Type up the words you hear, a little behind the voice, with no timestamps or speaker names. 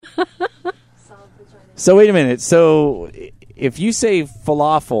So wait a minute. So if you say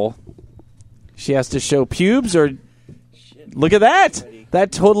falafel, she has to show pubes, or look at that.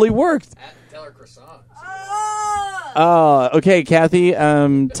 That totally worked. Tell her croissant. Okay, Kathy.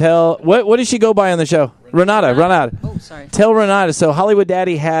 Tell what does she go by on the show? Renata. Oh, sorry. Tell Renata. So Hollywood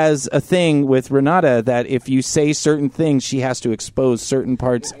Daddy has a thing with Renata that if you say certain things, she has to expose certain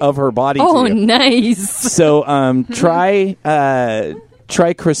parts of her body. Oh, to you. nice. So try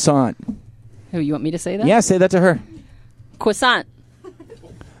croissant. Who, you want me to say that? Yeah, say that to her. Croissant.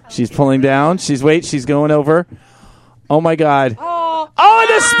 She's pulling down. She's going over. Oh my God. Oh,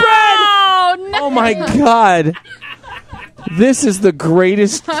 the spread. Oh, no. Oh my God. This is the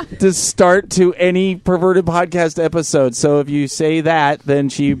greatest to start to any Perverted Podcast episode. So if you say that, then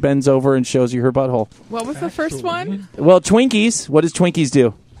she bends over and shows you her butthole. What was the first one? Well, Twinkies. What does Twinkies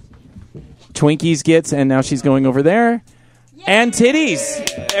do? Twinkies gets, and now she's going over there. Yay! And titties.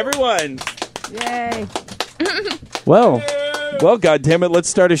 Everyone. Yay. Well, God damn it, let's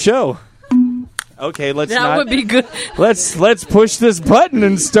start a show. Okay, That would be good. Let's push this button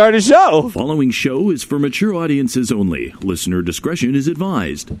and start a show. Following show is for mature audiences only. Listener discretion is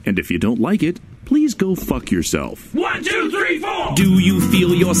advised. And if you don't like it, please go fuck yourself. 1, 2, 3, 4. Do you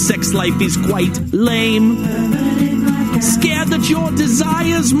feel your sex life is quite lame? Scared that your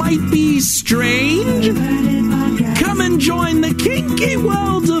desires might be strange? Come and join the kinky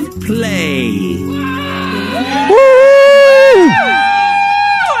world of play.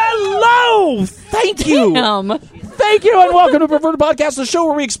 Hello! Thank you! Thank you, and welcome to Perverted Podcast, the show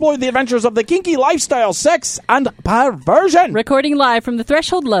where we explore the adventures of the kinky lifestyle, sex, and perversion. Recording live from the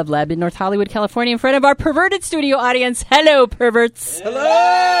Threshold Love Lab in North Hollywood, California, in front of our perverted studio audience. Hello, perverts.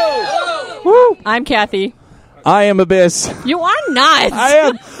 Hello! Woo. I'm Kathy. I am Abyss. You are not. I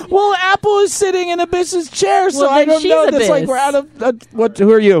am. Well, Apple is sitting in Abyss's chair, so Well, I don't know. Abyss. That's like we're out of. What?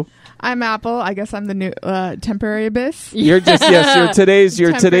 Who are you? I'm Apple. I guess I'm the new temporary Abyss. You're just you're today's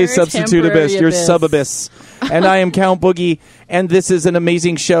substitute Abyss. You're sub Abyss. And I am Count Boogie, and this is an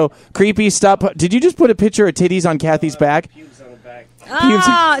amazing show. Creepy, stop. Did you just put a picture of titties on Kathy's back?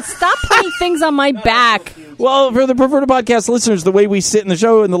 Stop putting things on my back. Well, for the Perverted Podcast listeners, the way we sit in the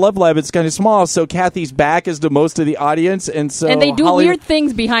show in the Love Lab, it's kind of small, so Kathy's back is to most of the audience, and so they do weird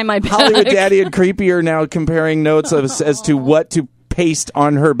things behind my back. Hollywood Daddy and Creepy are now comparing notes as to what to paste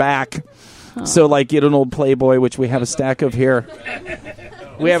on her back. So, like, get an old Playboy, which we have a stack of here.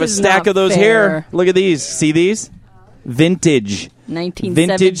 We have a stack of those here. Look at these. See these? Vintage. 1970s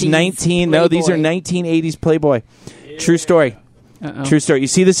Vintage 19. No, these are 1980s Playboy. True story. True story. You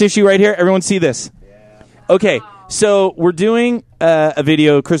see this issue right here? Everyone see this? Okay. So we're doing a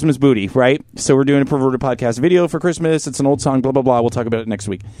video, Christmas Booty, right? So we're doing a Perverted Podcast video for Christmas. It's an old song, blah, blah, blah. We'll talk about it next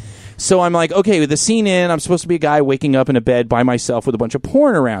week. So I'm like, okay, with the scene in, I'm supposed to be a guy waking up in a bed by myself with a bunch of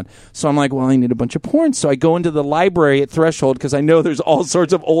porn around. So I'm like, well, I need a bunch of porn. So I go into the library at Threshold because I know there's all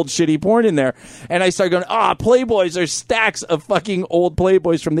sorts of old shitty porn in there. And I start going, Playboys. There's stacks of fucking old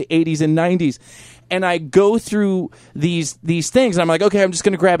Playboys from the 80s and 90s. And I go through these things. And I'm like, okay, I'm just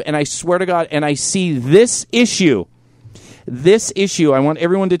going to grab. And I swear to God, and I see this issue. This issue. I want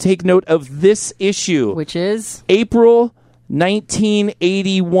everyone to take note of this issue. Which is? April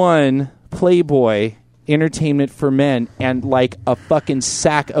 1981 Playboy, Entertainment for Men, and like a fucking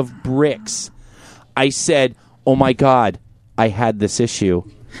sack of bricks. I said, oh my God, I had this issue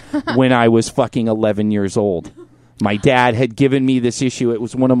when I was fucking 11 years old. My dad had given me this issue. It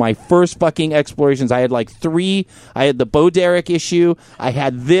was one of my first fucking explorations. I had like 3. I had the Bo Derek issue. I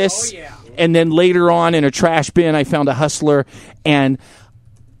had this. And then later on in a trash bin, I found a Hustler. And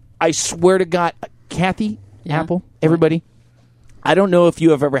I swear to God, Kathy, Apple, everybody, I don't know if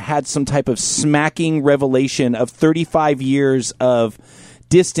you have ever had some type of smacking revelation of 35 years of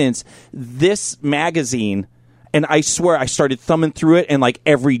distance. This magazine, and I swear I started thumbing through it, and like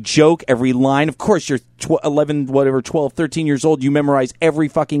every joke, every line, of course you're 12, 13 years old, you memorize every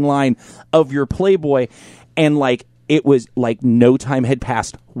fucking line of your Playboy, and like it was like no time had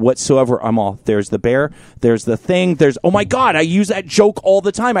passed whatsoever. I'm all, there's the bear, there's the thing, there's, oh my God, I use that joke all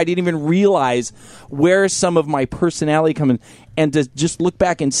the time. I didn't even realize where some of my personality coming, and to just look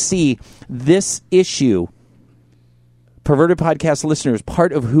back and see this issue. Perverted Podcast listeners,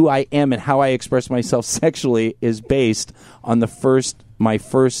 part of who I am and how I express myself sexually is based on my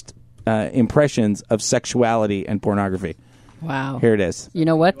first impressions of sexuality and pornography. Wow. Here it is. You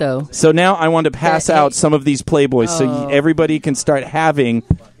know what, though? So now I want to pass out some of these Playboys so everybody can start having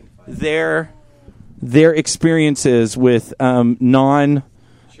their experiences with hairy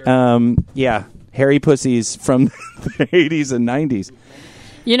pussies from the 80s and 90s.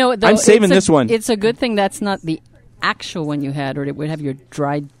 You know, though, I'm saving this one. It's a good thing that's not the actual one you had, or it would have your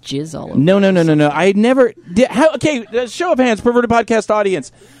dried jizz all over? No. I never did. Okay, show of hands, Perverted Podcast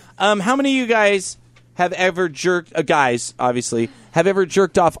audience. How many of you guys have ever guys, obviously, have ever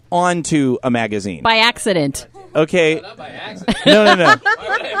jerked off onto a magazine? By accident. Okay. Not by accident. No. Why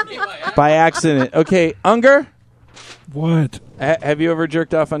would I ever be by accident? By accident. Okay, Unger, What? have you ever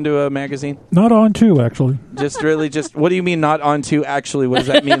jerked off onto a magazine? Not on two, actually. Just what do you mean not onto actually? What does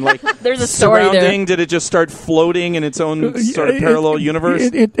that mean? Like There's a story surrounding? Did it just start floating in its own sort of parallel universe?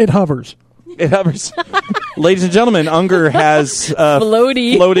 It hovers. It hovers. Ladies and gentlemen, Unger has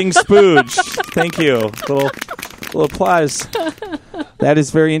Floaty. floating spooge. Thank you. Little applause. That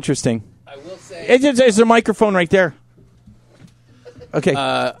is very interesting. I will say, Is there a microphone right there? Okay.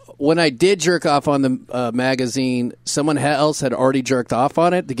 when I did jerk off on the magazine, someone else had already jerked off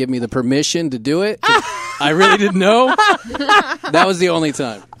on it to give me the permission to do it. I really didn't know. That was the only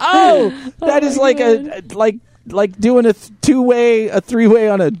time. That is like doing a three-way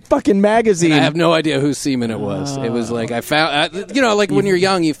on a fucking magazine. I have no idea whose semen it was. It was like I found, like when you're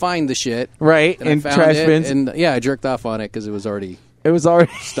young, you find the shit, right, and I in found trash it, bins. and I jerked off on it because it was already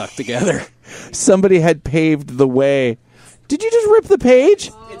stuck together. Somebody had paved the way. Did you just rip the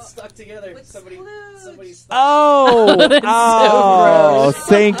page? It's stuck together. Somebody Oh,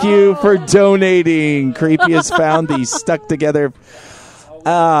 thank you for donating. Creepy has found the stuck together.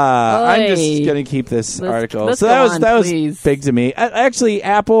 I'm just gonna keep this article. let's So go that on, was please. big to me. Actually,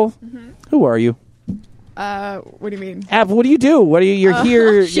 Apple, who are you? What do you mean? Apple, what do you do? What are you? You're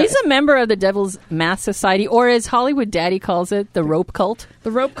here. She's a member of the Devil's Mass Society, or as Hollywood Daddy calls it, the Rope Cult. The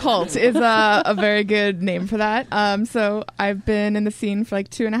Rope Cult is a very good name for that. So I've been in the scene for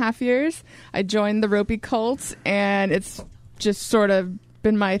like 2.5 years. I joined the Ropey Cult, and it's just sort of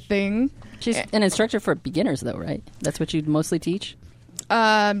been my thing. She's an instructor for beginners, though, right? That's what you mostly teach?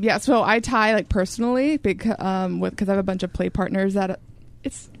 Yeah, so I tie like personally because I have a bunch of play partners that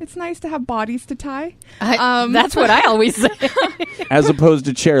it's nice to have bodies to tie. That's what I always say. As opposed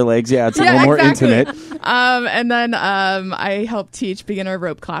to chair legs, it's a little more intimate. And then I help teach beginner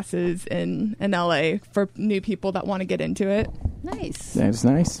rope classes in LA for new people that want to get into it. Nice. That's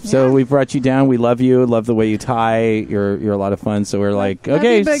nice. So we brought you down. We love you. Love the way you tie. You're a lot of fun. So we're like, Love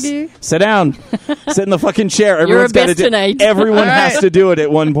okay, you, Biggie. sit down. Sit in the fucking chair. You're Everyone's a got to best do. tonight. Everyone All has right. to do it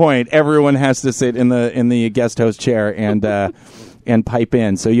at one point. Everyone has to sit in the guest host chair and pipe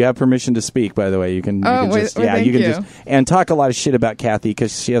in. So you have permission to speak. By the way, you can. Thank you can you. just and talk a lot of shit about Kathy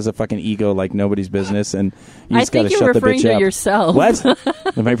because she has a fucking ego like nobody's business, and you I just got to think you're shut the referring bitch to up. yourself. What?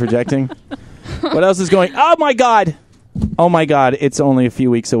 Am I projecting? What else is going? Oh my god! Oh my god! It's only a few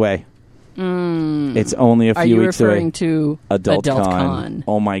weeks away. It's only a Are few you weeks away. referring to Adult Con? Con.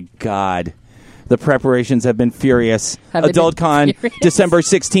 Oh my god. The preparations have been furious. Have they Adult been Con, furious? December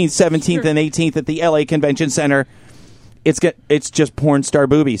 16th, 17th, and 18th at the LA Convention Center. It's just porn star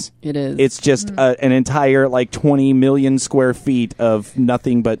boobies. It is. It's just an entire 20 million square feet of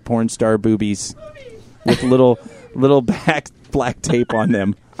nothing but porn star boobies with little black tape on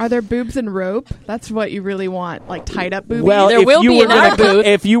them. Are there boobs and rope? That's what you really want, like tied up boobies. Well, There will be in our booth.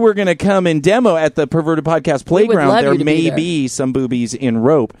 if you were going to come and demo at the Perverted Podcast We would Playground, love there you to may be there. be some boobies in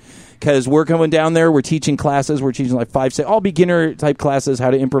rope. Because we're going down there, we're teaching classes. We're teaching all beginner type classes,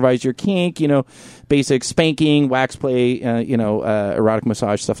 how to improvise your kink, basic spanking, wax play, erotic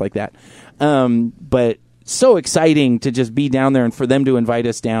massage, stuff like that. But so exciting to just be down there and for them to invite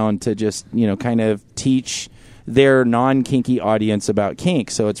us down to just kind of teach their non-kinky audience about kink.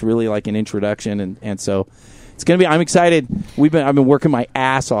 So it's really like an introduction, and so it's gonna be. I'm excited. I've been working my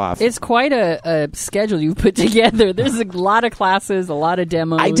ass off. It's quite a schedule you've put together. There's a lot of classes, a lot of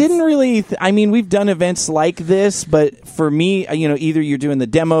demos. I didn't really. We've done events like this, but for me, either you're doing the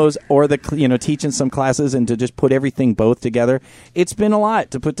demos or the teaching some classes, and to just put everything both together, it's been a lot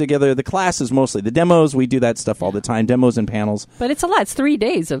to put together. The classes mostly, the demos, we do that stuff all the time, demos and panels. But it's a lot. It's 3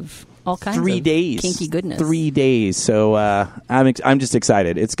 days of all kinds 3 of days, kinky goodness. 3 days. So I'm just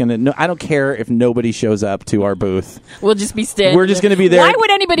excited. It's gonna. No, I don't care if nobody shows up to our booth. We'll just be standing. We're just going to be there. Why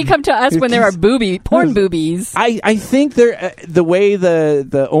would anybody come to us when there are porn boobies? I think the way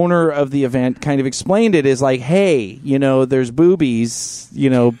the owner of the event kind of explained it is like, hey, there's boobies,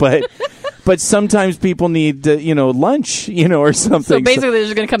 but sometimes people need lunch, or something. So basically, they're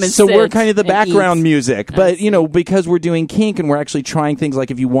just going to come and so sit we're kind of the and background eat. music, but because we're doing kink and we're actually trying things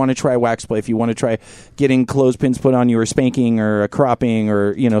like if you want to try wax play, if you want to try getting clothespins put on you, or spanking, or a cropping,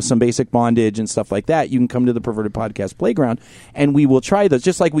 or some basic bondage and stuff like that, you can come to the Perverted Podcast Playground, and we will try those,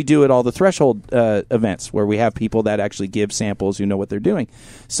 just like we do at all the Threshold events, where we have people that actually give samples who know what they're doing.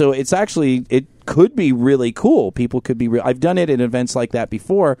 So it could be really cool. People could be I've done it at events like that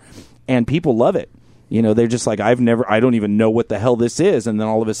before, and people love it. You know, they're just like, I don't even know what the hell this is. And then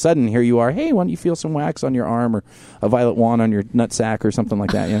all of a sudden, here you are. Hey, why don't you feel some wax on your arm or a violet wand on your nutsack or something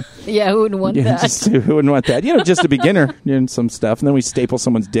like that? You know? Yeah, who wouldn't want that? Who wouldn't want that? You know, just a beginner and some stuff. And then we staple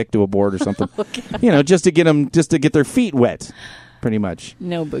someone's dick to a board or something. You know, just to get their feet wet, pretty much.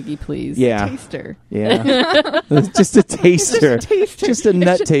 No boogie, please. Yeah. Taster. Yeah. Just a taster. Just a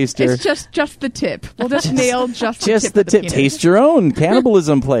nut taster. It's just the tip. We'll just nail just the tip. Tip. Taste your own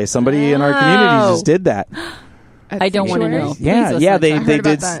cannibalism play. Somebody in our community just did that. I don't want to know. Yeah.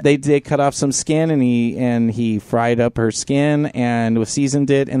 They They cut off some skin and he fried up her skin and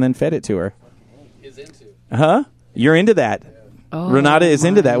seasoned it and then fed it to her. Is into. Huh? You're into that. Oh, Renata is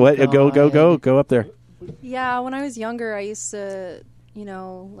into that. What? God. Go up there. Yeah, when I was younger, I used to,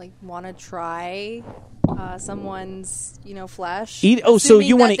 want to try someone's, flesh. Eat. Oh, so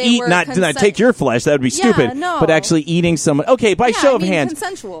you want to eat, not take your flesh? That would be stupid. No. But actually eating someone. Okay, by show of hands,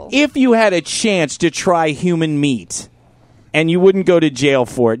 consensual. if you had a chance to try human meat, and you wouldn't go to jail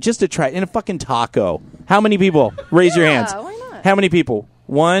for it, just to try it in a fucking taco, how many people? Raise your hands. Why not? How many people?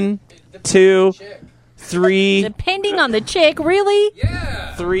 1, 2, 3. Depending on the chick, really?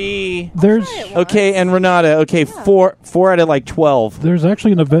 Yeah. 3. There's Okay, and Renata. Okay, 4 out of like 12. there's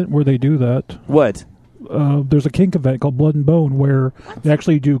actually an event where they do that. What? There's a kink event called Blood and Bone where they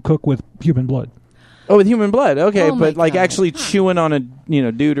actually do cook with human blood. Oh, with human blood. Okay, Oh my but like God. actually chewing on a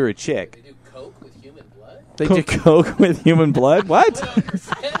dude or a chick. They do coke with human blood? They do coke with human blood? What?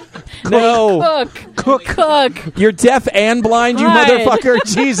 No. Cook. You're deaf and blind, you Right. motherfucker.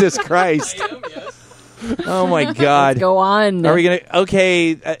 Jesus Christ. Oh my God. Go on. Are we going to...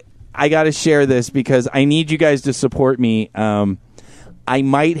 Okay, I got to share this because I need you guys to support me. I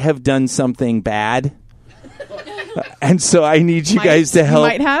might have done something bad. And so I need you guys to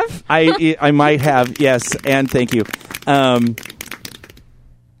help. You might have? I might have, yes, and thank you.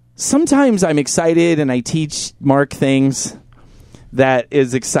 Sometimes I'm excited and I teach Mark things that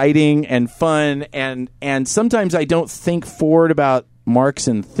is exciting and fun, and sometimes I don't think forward about Mark's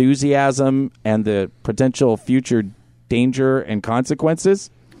enthusiasm and the potential future danger and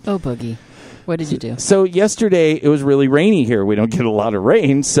consequences. Oh, Boogie. What did you do? So yesterday it was really rainy here. We don't get a lot of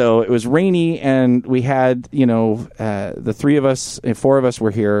rain, so it was rainy, and we had the 3 of us, 4 of us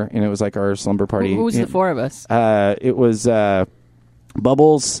were here, and it was like our slumber party. Who's the 4 of us? It was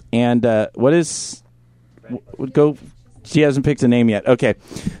Bubbles and go. She hasn't picked a name yet. Okay,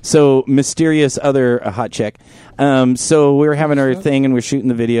 so mysterious other hot chick. So we were having our thing and we're shooting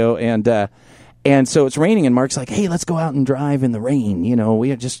the video, and so it's raining, and Mark's like, "Hey, let's go out and drive in the rain.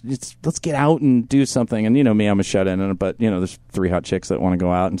 Let's get out and do something." And me, I'm a shut-in, but there's 3 hot chicks that want to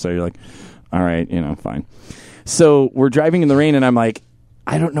go out, and so you're like, "All right, fine." So we're driving in the rain, and I'm like,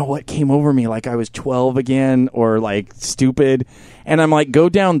 I don't know what came over me, like I was 12 again or like stupid. And I'm like, go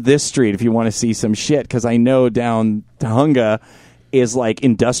down this street if you want to see some shit, because I know down Tahunga is like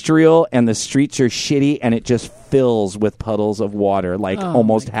industrial and the streets are shitty and it just fills with puddles of water, like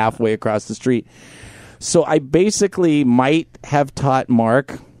almost halfway across the street. So I basically might have taught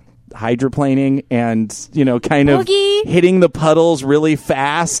Mark hydroplaning and, kind of Boogie. hitting the puddles really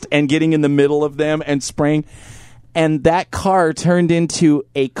fast and getting in the middle of them and spraying. And that car turned into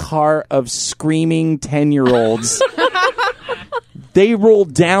a car of screaming 10-year-olds. They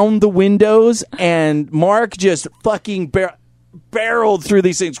rolled down the windows, and Mark just fucking barreled through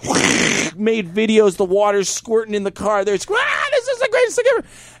these things. Made videos, the water's squirting in the car. There's, this is the greatest thing ever.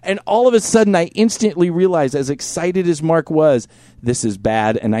 And all of a sudden, I instantly realized, as excited as Mark was, this is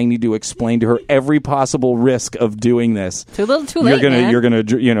bad, and I need to explain to her every possible risk of doing this. Too little, too late, man. You're gonna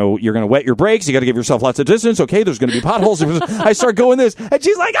wet your brakes. You got to give yourself lots of distance. Okay, there's gonna be potholes. I start going this, and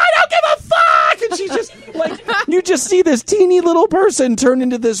she's like, I don't give a fuck. And she's just like, you just see this teeny little person turn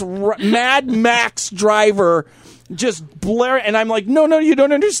into this Mad Max driver. Just blare, and I'm like, no, you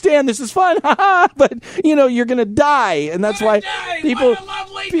don't understand. This is fun, but you're gonna die, and that's why people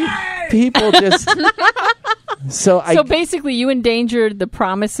just. So basically, you endangered the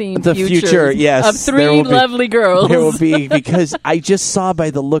promising future, yes, of 3 lovely girls. There will be, because I just saw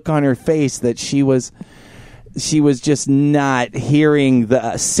by the look on her face that she was just not hearing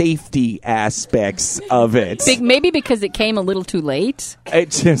the safety aspects of it. Maybe because it came a little too late.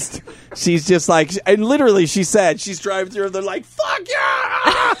 She's just like, and literally she said, she's driving through, they're like, fuck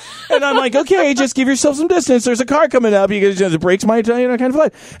yeah! And I'm like, okay, just give yourself some distance. There's a car coming up. The brakes might, kind of fly.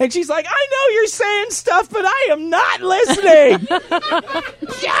 And she's like, I know you're saying stuff, but I am not listening.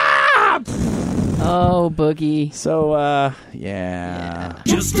 Yeah! Oh, Boogie. So, yeah.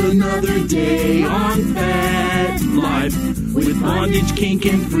 Just another day on Fat Life with bondage, kink,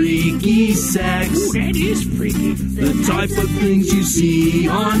 and freaky sex. Ooh, that is freaky. The type of things you see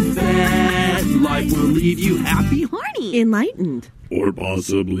on Fat Life will leave you happy, horny, Enlightened. or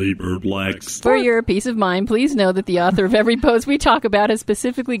possibly perplexed. For your peace of mind, please know that the author of every post we talk about has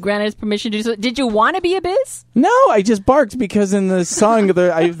specifically granted us permission to do so. Did you want to be a biz? No, I just barked because in the song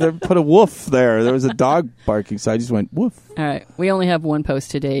they put a woof there. There was a dog barking, so I just went woof. All right. We only have one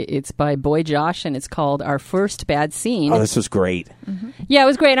post today. It's by Boy Josh, and it's called Our First Bad Scene. Oh, this was great. Yeah, it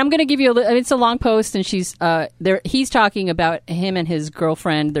was great. I'm going to give you it's a long post, and he's talking about him and his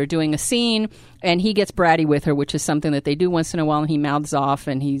girlfriend. They're doing a scene, and he gets bratty with her, which is something that they do once in a while, and he mouths off,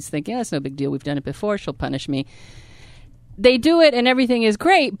 and he's thinking, it's no big deal. We've done it before. She'll punish me. They do it, and everything is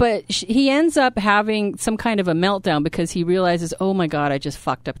great, but he ends up having some kind of a meltdown because he realizes, oh, my God, I just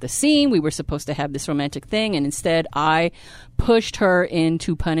fucked up the scene. We were supposed to have this romantic thing, and instead I pushed her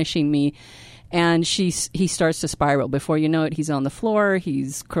into punishing me. And he starts to spiral. Before you know it, he's on the floor.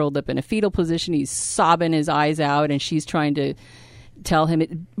 He's curled up in a fetal position. He's sobbing his eyes out, and she's trying to tell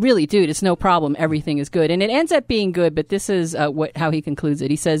him, really, dude, it's no problem. Everything is good. And it ends up being good, but this is how he concludes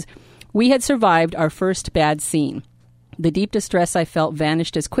it. He says, we had survived our first bad scene. The deep distress I felt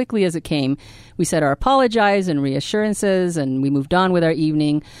vanished as quickly as it came. We said our apologies and reassurances, and we moved on with our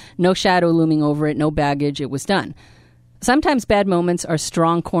evening. No shadow looming over it, no baggage. It was done. Sometimes bad moments are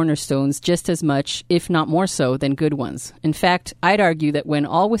strong cornerstones just as much, if not more so, than good ones. In fact, I'd argue that when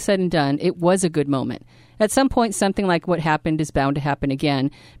all was said and done, it was a good moment. At some point, something like what happened is bound to happen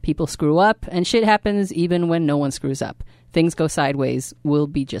again. People screw up, and shit happens even when no one screws up. Things go sideways. We'll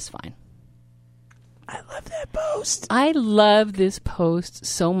be just fine. I love that post. I love this post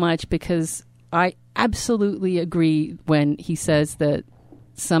so much because I absolutely agree when he says that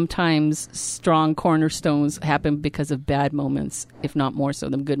sometimes strong cornerstones happen because of bad moments, if not more so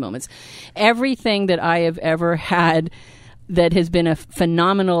than good moments. Everything that I have ever had that has been a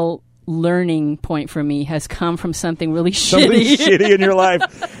phenomenal learning point for me has come from something really shitty. Shitty in your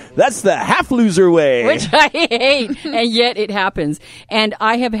life. That's the half loser way. Which I hate, and yet it happens. And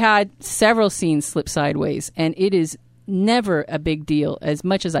I have had several scenes slip sideways, and it is never a big deal as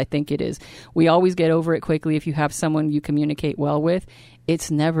much as I think it is. We always get over it quickly if you have someone you communicate well with. It's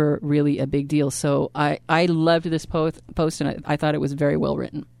never really a big deal. So I loved this post, and I thought it was very well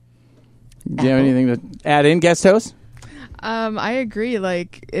written. Do you have anything to add in, guest host? I agree.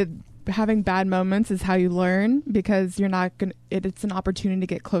 Having bad moments is how you learn because you're not gonna. It's an opportunity to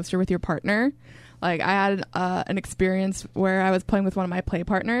get closer with your partner. Like I had an experience where I was playing with one of my play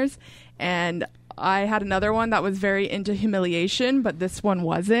partners, and I had another one that was very into humiliation, but this one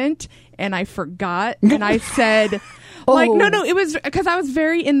wasn't, and I forgot, and I said, no, it was because I was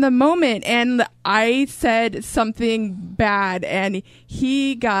very in the moment, and I said something bad, and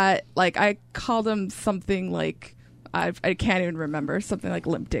he got, I called him something like, I can't even remember, something like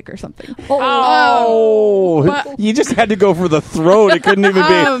limp dick or something. But, you just had to go for the throat. It couldn't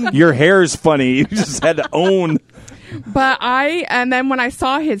even be, your hair's funny. You just had to own. But and then when I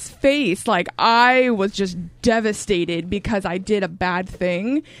saw his face, I was just devastated because I did a bad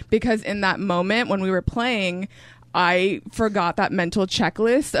thing. Because in that moment when we were playing, I forgot that mental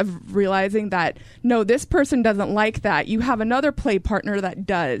checklist of realizing that, no, this person doesn't like that. You have another play partner that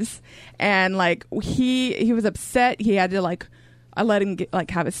does. And he was upset. He had to I let him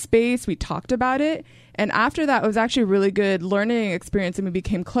have his space. We talked about it. And after that, it was actually a really good learning experience, and we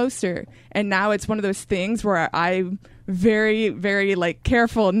became closer. And now it's one of those things where I'm very, very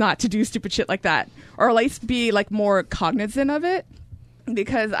careful not to do stupid shit like that, or at least be more cognizant of it,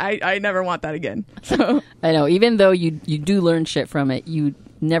 because I never want that again. So I know, even though you do learn shit from it, you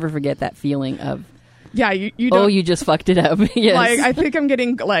never forget that feeling of, yeah, you don't, you just fucked it up. Yes. I think I'm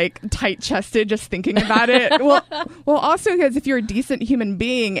getting tight chested just thinking about it. well, also because if you're a decent human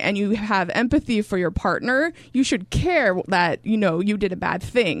being and you have empathy for your partner, you should care that you did a bad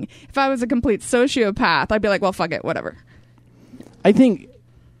thing. If I was a complete sociopath, I'd be like, well, fuck it, whatever. I think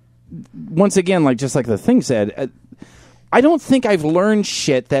once again, just like the thing said, I don't think I've learned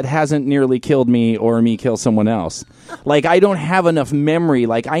shit that hasn't nearly killed me or me kill someone else. I don't have enough memory.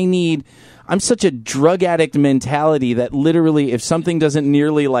 I'm such a drug addict mentality that literally if something doesn't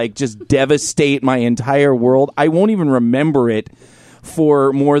nearly just devastate my entire world, I won't even remember it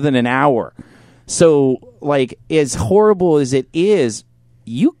for more than an hour. So as horrible as it is,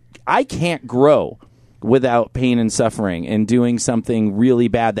 I can't grow without pain and suffering and doing something really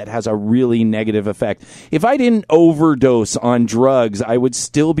bad that has a really negative effect. If I didn't overdose on drugs, I would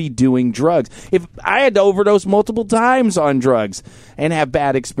still be doing drugs. If I had to overdose multiple times on drugs and have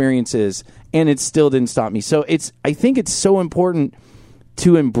bad experiences and it still didn't stop me. So I think it's so important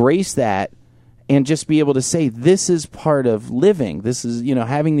to embrace that and just be able to say, this is part of living. This is,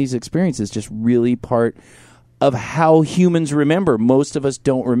 having these experiences just really part of how humans remember. Most of us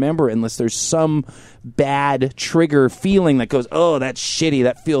don't remember unless there's some bad trigger feeling that goes, oh, that's shitty.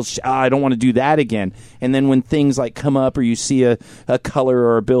 That feels, I don't want to do that again. And then when things like come up, or you see a color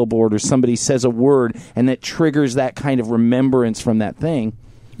or a billboard, or somebody says a word, and that triggers that kind of remembrance from that thing.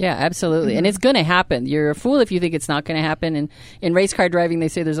 Yeah, absolutely. And it's going to happen. You're a fool if you think it's not going to happen. And in race car driving, they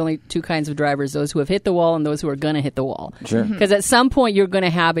say there's only two kinds of drivers, those who have hit the wall and those who are going to hit the wall. Sure. Because at some point, you're going to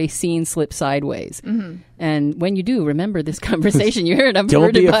have a scene slip sideways. And when you do, remember this conversation you heard on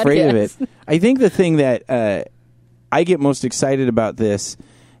Don't be Perverted afraid of Podcast. it. I think the thing that I get most excited about this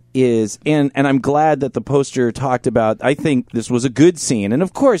is, and I'm glad that the poster talked about, I think this was a good scene. And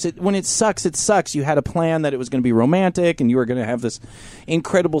of course, when it sucks, it sucks. You had a plan that it was going to be romantic and you were going to have this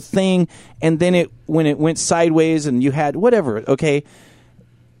incredible thing. And then when it went sideways and you had whatever, okay.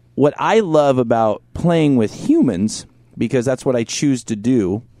 What I love about playing with humans, because that's what I choose to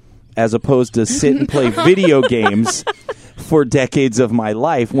do, as opposed to sit and play video games for decades of my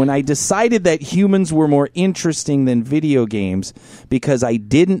life, when I decided that humans were more interesting than video games because I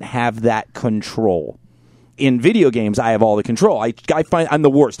didn't have that control. In video games, I have all the control. I find I'm the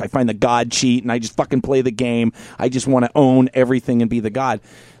worst. I find the god cheat, and I just fucking play the game. I just want to own everything and be the god.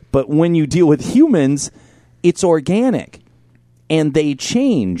 But when you deal with humans, it's organic, and they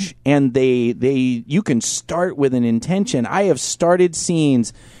change, and you can start with an intention. I have started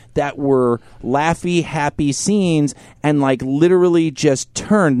scenes that were laughy, happy scenes, and like literally just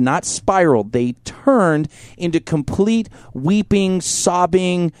turned, not spiraled, they turned into complete weeping,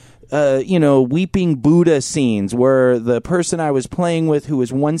 sobbing, weeping Buddha scenes where the person I was playing with, who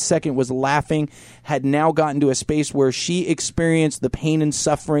was 1 second was laughing, had now gotten to a space where she experienced the pain and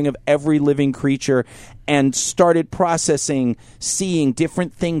suffering of every living creature and started processing, seeing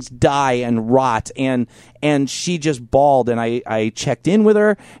different things die and rot, and she just bawled, and I checked in with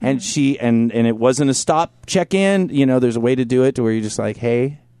her, and she and it wasn't a stop check in. There's a way to do it to where you're just like,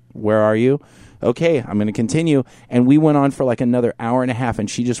 hey, where are you? Okay, I'm going to continue. And we went on for like another hour and a half, and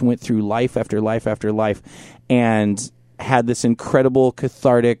she just went through life after life after life and had this incredible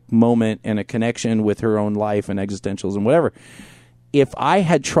cathartic moment and a connection with her own life and existentials and whatever. If I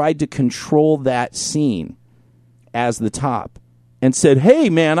had tried to control that scene as the top and said, hey,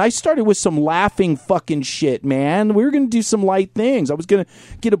 man, I started with some laughing fucking shit, man. We were going to do some light things. I was going to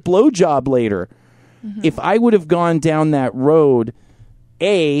get a blowjob later. If I would have gone down that road,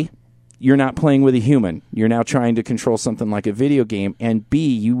 you're not playing with a human. You're now trying to control something like a video game. And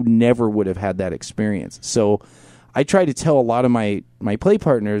B, you never would have had that experience. So I try to tell a lot of my play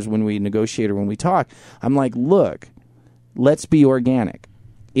partners when we negotiate or when we talk, I'm like, look, let's be organic.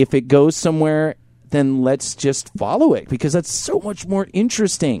 If it goes somewhere, then let's just follow it, because that's so much more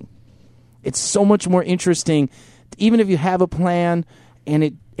interesting. It's so much more interesting, even if you have a plan,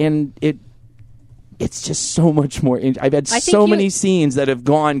 and it's just so much more. I've had so many scenes that have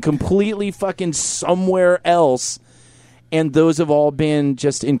gone completely fucking somewhere else, and those have all been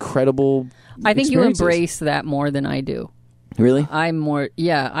just incredible. I think you embrace that more than I do. Really? I'm more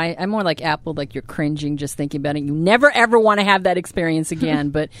like Apple, like you're cringing just thinking about it. You never ever want to have that experience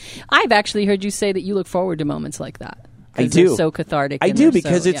again. But I've actually heard you say that you look forward to moments like that. I do. They're so cathartic. I do,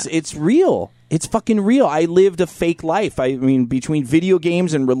 because it's real. It's fucking real. I lived a fake life. I mean, between video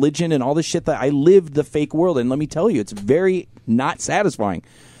games and religion and all this shit, that I lived the fake world. And let me tell you, it's very not satisfying.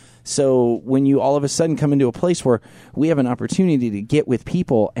 So when you all of a sudden come into a place where we have an opportunity to get with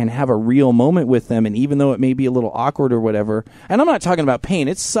people and have a real moment with them, and even though it may be a little awkward or whatever, and I'm not talking about pain.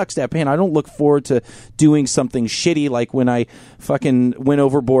 It sucks to have pain. I don't look forward to doing something shitty like when I fucking went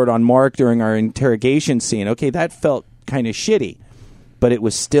overboard on Mark during our interrogation scene. Okay, that felt kind of shitty. But it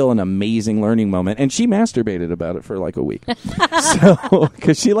was still an amazing learning moment. And she masturbated about it for like a week.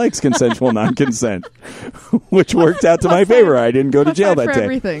 Because she likes consensual non-consent, which worked out to my favor. I didn't go to jail that day.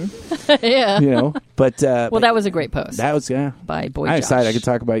 Everything. Yeah. But that was a great post. That was, by Boy I'm Josh. excited. I could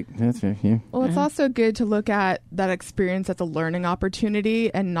talk about Well, it's also good to look at that experience as a learning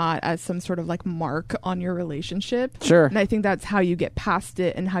opportunity and not as some sort of like mark on your relationship. Sure. And I think that's how you get past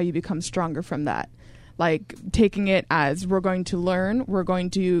it and how you become stronger from that. Like taking it as we're going to learn, we're going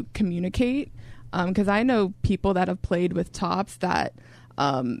to communicate. Because I know people that have played with tops that,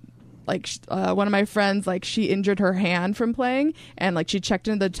 one of my friends, like she injured her hand from playing, and like she checked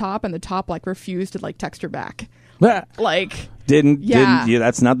into the top, and the top like refused to like text her back. Like didn't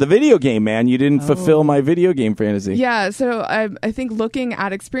that's not the video game, man. You didn't fulfill my video game fantasy. Yeah, so I think looking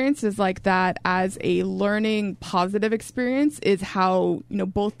at experiences like that as a learning positive experience is how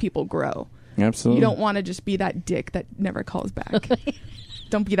both people grow. Absolutely. You don't want to just be that dick that never calls back.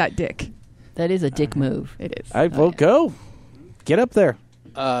 Don't be that dick. That is a dick move. It is. I vote go. Get up there.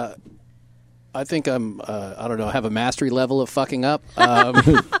 I think I'm. I don't know. Have a mastery level of fucking up.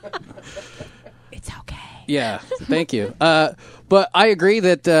 It's okay. Yeah, thank you. But I agree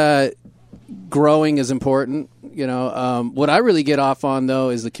that growing is important. You know, what I really get off on though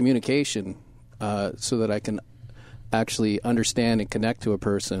is the communication, so that I can actually understand and connect to a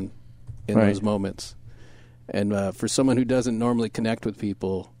person in Right. those moments. And for someone who doesn't normally connect with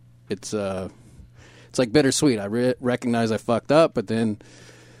people, it's like bittersweet. I recognize I fucked up, but then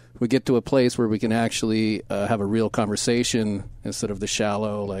we get to a place where we can actually have a real conversation instead of the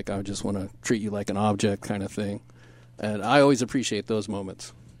shallow, like I just want to treat you like an object kind of thing. And I always appreciate those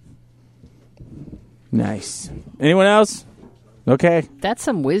moments. Nice. Anyone else? Okay. That's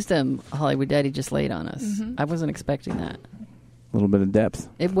some wisdom Hollywood Daddy just laid on us. I wasn't expecting that. A little bit of depth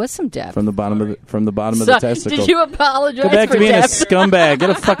It was some depth. from the bottom of the So, testicle. did you apologize Go back for to being depth? a scumbag. Get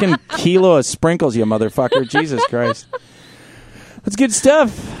a fucking kilo of sprinkles, you motherfucker. Jesus Christ. That's good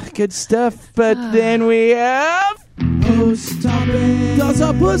stuff. Good stuff. But then we have... Host topic. Does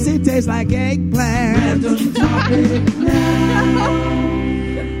her pussy taste like eggplant? Random topic now.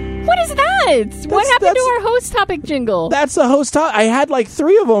 What is that? What happened to our host topic jingle? That's the host talk. I had like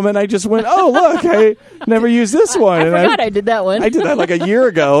 3 of them, and I just went, oh, look, I never used this one. I And forgot I did that one. I did that like a year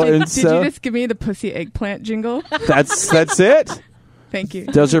ago. and Did so you just give me the pussy eggplant jingle? that's it. Thank you.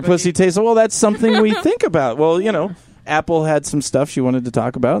 Does her pussy taste? Well, that's something we think about. Well, you know, Apple had some stuff she wanted to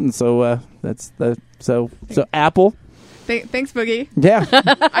talk about, and so so Apple. Thanks, Boogie. Yeah.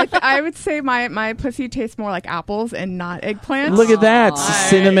 I would say my pussy tastes more like apples and not eggplants. Look at that.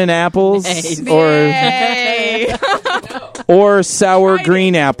 Cinnamon apples Nice. Yay. or sour Tried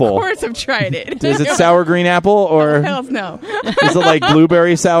green Of apple. course I've tried it. Is it sour green apple or Hells no. is it like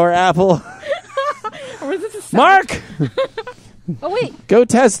blueberry sour apple? Or is this a Mark, Oh, wait. go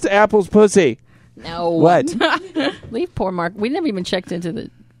test Apple's pussy. No. What? Leave poor Mark. We never even checked into the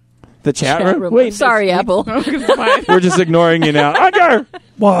The chat chat room? room. Wait, I'm sorry, Apple. we're just ignoring you now. Edgar,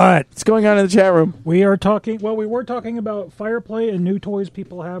 What? what's going on in the chat room? We are talking. Well, we were talking about Fireplay and new toys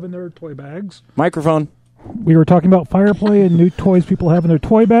people have in their toy bags. Microphone. We were talking about Fireplay and new toys people have in their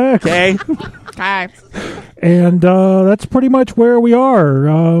toy bags. Okay. Hi. And that's pretty much where we are.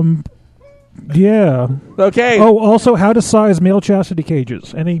 Yeah. Okay. Oh, also, how to size male chastity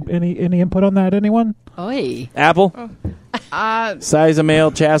cages. Any input on that? Anyone? Oi. Apple. Uh, Size a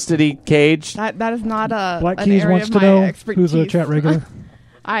male chastity cage. that is not Black an Keys area wants of to my know expertise. who's a chat regular.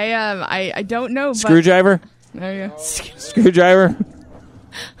 I don't know. But Screwdriver. there you go. Screwdriver.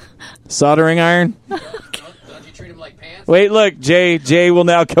 Soldering iron. Don't you treat them like pants? Wait, look, Jay will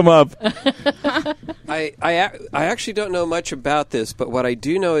now come up. I actually don't know much about this, but what I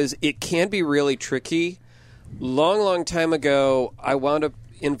do know is it can be really tricky. Long time ago, I wound up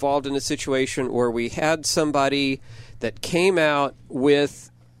involved in a situation where we had somebody that came out with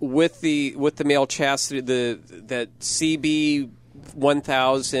the male chastity, that CB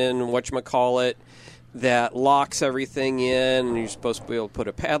 1000, whatchamacallit, that locks everything in, and you're supposed to be able to put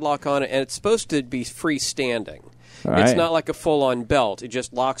a padlock on it, and it's supposed to be freestanding. All It's right. not like a full-on belt. It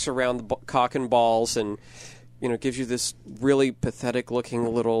just locks around the cock and balls, and gives you this really pathetic-looking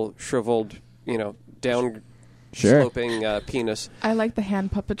little shriveled, down Sure. sloping penis. I like the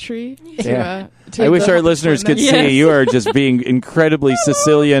hand puppetry. Yeah. To I wish the- our listeners could Yes. see you are just being incredibly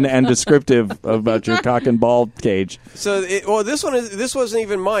Sicilian and descriptive about your cock and ball cage. So, this wasn't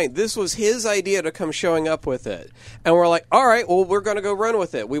even mine. This was his idea to come showing up with it, and we're like, all right, well, we're going to go run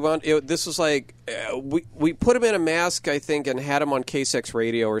with it. This was like we put him in a mask, I think, and had him on KSX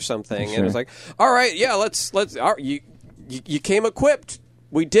radio or something, and it was like, all right, yeah, let's. You came equipped.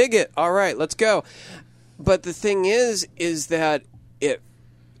 We dig it. All right, let's go. But the thing is that it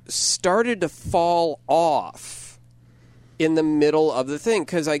started to fall off in the middle of the thing,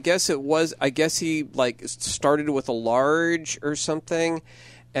 because I guess he started with a large or something,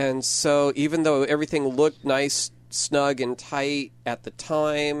 and so even though everything looked nice, snug, and tight at the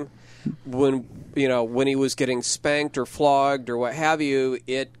time, when he was getting spanked or flogged or what have you,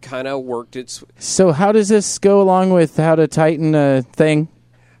 it kind of worked its. So how does this go along with how to tighten a thing?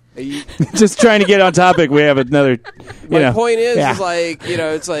 Just trying to get on topic. We have another. My point is, yeah.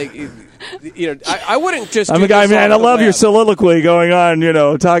 it's like, I wouldn't just. I'm do a guy, this man. I off the love your web. soliloquy going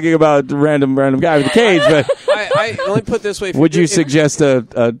on. Talking about random guy with a cage. But Let me put it this way: would you suggest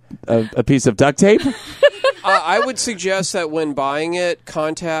a piece of duct tape? I would suggest that when buying it,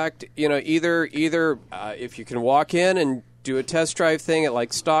 contact either if you can walk in and do a test drive thing at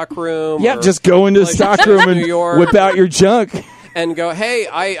like Stockroom. Yeah, or just go into the Pleasure stockroom Street, and New York. whip out your junk. and go, hey,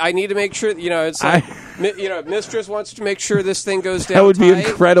 I need to make sure, it's like, mistress wants to make sure this thing goes down That would be tight.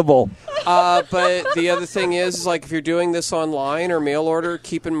 incredible. But the other thing is like, if you're doing this online or mail order,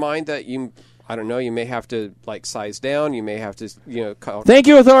 keep in mind that you may have to like size down. You may have to, call. Thank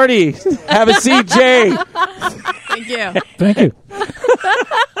you, authority. Have a seat, Jay. Thank you. Thank you.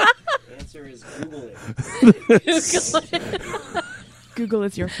 The answer is Google it. Google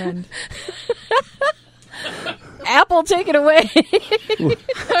is your friend. Apple, take it away.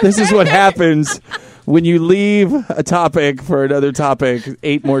 This is what happens when you leave a topic for another topic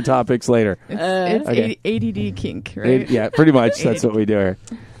 8 more topics later. It's Okay. ADD kink, right? Yeah, pretty much. That's what we do here.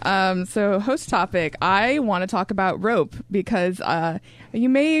 So host topic, I want to talk about rope because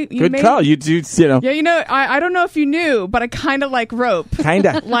Good call. You do, Yeah, I don't know if you knew, but I kind of like rope.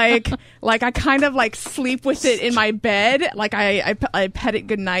 Kinda. like I kind of like sleep with it in my bed. Like I pet it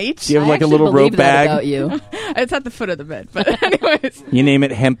goodnight. Do you have I like a actually little believe rope that bag? about you. It's at the foot of the bed. But anyways, You name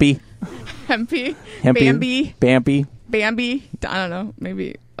it Hempy? Hempy, Hempy? Bambi, Bambi? I don't know,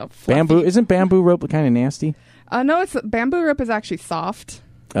 maybe a fluffy. Bamboo? Isn't bamboo rope kind of nasty? No, bamboo rope is actually soft.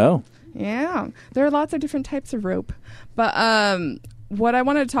 Oh. Yeah, there are lots of different types of rope, but what I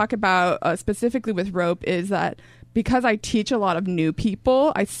wanted to talk about specifically with rope is that because I teach a lot of new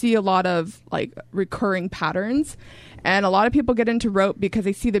people, I see a lot of like recurring patterns, and a lot of people get into rope because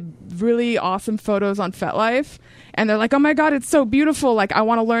they see the really awesome photos on FetLife, and they're like, "Oh my God, it's so beautiful! Like, I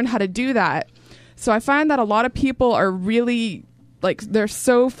want to learn how to do that." So I find that a lot of people are really like they're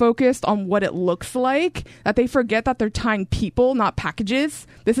so focused on what it looks like that they forget that they're tying people, not packages.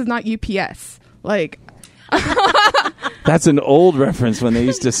 This is not UPS. Like, That's an old reference when they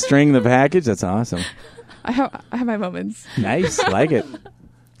used to string the package. That's awesome. I have my moments. Nice. Like it.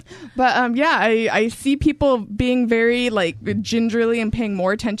 But I see people being very like gingerly and paying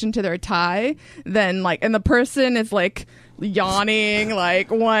more attention to their tie than like, and the person is like yawning, like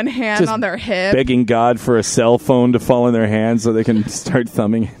one hand Just on their hip. Begging God for a cell phone to fall in their hands so they can start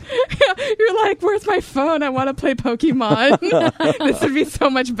thumbing. You're like, where's my phone? I want to play Pokemon. This would be so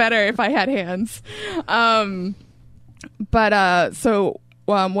much better if I had hands. So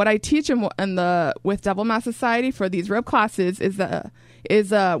what I teach with Devil Mask Society for these rope classes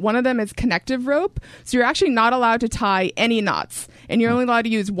is one of them is connective rope. So you're actually not allowed to tie any knots, and you're only allowed to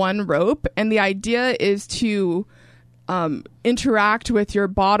use one rope. And the idea is to interact with your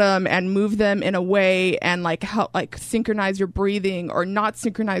bottom and move them in a way and like help like synchronize your breathing or not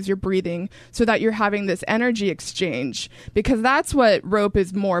synchronize your breathing so that you're having this energy exchange, because that's what rope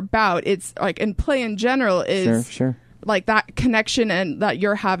is more about. It's like, and play in general is Sure. like that connection and that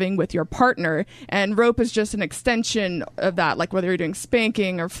you're having with your partner, and rope is just an extension of that, like whether you're doing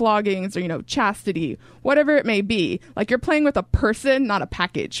spanking or floggings or chastity, whatever it may be. Like you're playing with a person, not a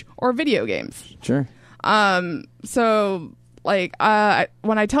package, or video games. Sure. So like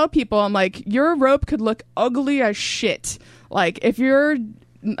when I tell people, I'm like, your rope could look ugly as shit. Like as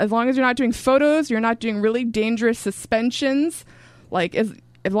long as you're not doing photos, you're not doing really dangerous suspensions, like as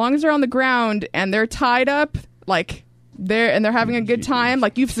long as they're on the ground and they're tied up, like they're having a good time,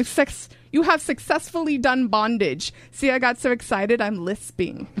 like you have successfully done bondage. See, I got so excited, I'm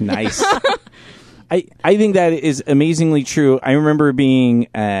lisping. Nice. I think that is amazingly true. I remember being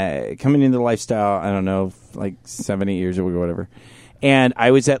coming into the lifestyle, I don't know, like 7-8 years ago or whatever. And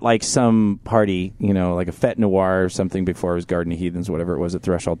I was at like some party, like a Fête Noir or something before it was Garden of Heathens, whatever it was at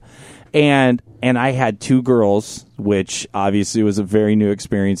Threshold. And I had 2 girls, which obviously was a very new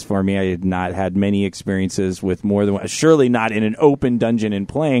experience for me. I had not had many experiences with more than one, surely not in an open dungeon and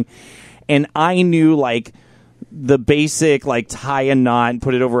playing. And I knew like the basic like tie a knot and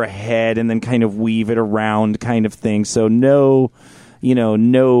put it over a head and then kind of weave it around kind of thing. So no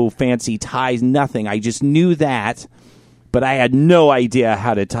fancy ties, nothing. I just knew that, but I had no idea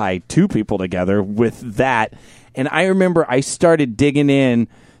how to tie 2 people together with that. And I remember I started digging in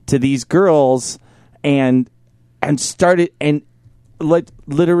to these girls and started, and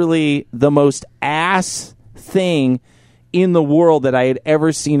literally the most ass thing in the world that I had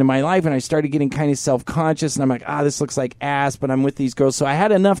ever seen in my life. And I started getting kind of self-conscious, and I'm like, this looks like ass, but I'm with these girls. So I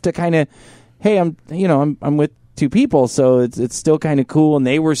had enough to kind of, hey, I'm with 2 people, so it's still kind of cool. And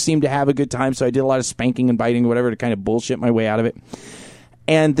they seemed to have a good time. So I did a lot of spanking and biting, whatever, to kind of bullshit my way out of it.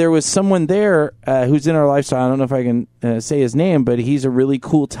 And there was someone there who's in our lifestyle. I don't know if I can say his name, but he's a really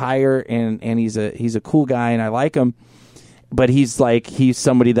cool tire, and he's a cool guy, and I like him. But he's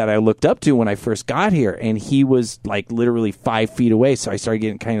somebody that I looked up to when I first got here, and he was like literally 5 feet away. So I started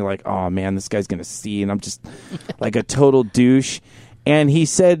getting kind of like, oh man, this guy's gonna see, and I'm just like a total douche. And he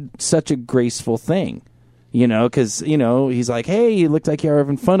said such a graceful thing You know, because, you know, he's like, hey, you looked like you were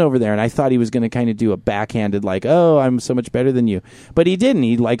having fun over there. And I thought he was going to kind of do a backhanded, like, oh, I'm so much better than you. But he didn't.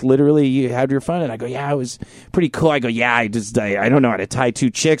 He, like, literally, you had your fun. And I go, yeah, it was pretty cool. I go, yeah, I don't know how to tie 2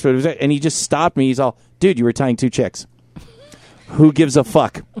 chicks. But it was, and he just stopped me. He's all, dude, you were tying 2 chicks. Who gives a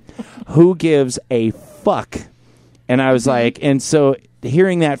fuck? Who gives a fuck? And I was like, and so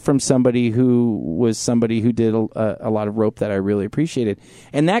hearing that from somebody who did a lot of rope that I really appreciated.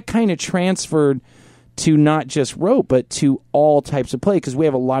 And that kind of transferred to not just rope, but to all types of play, because we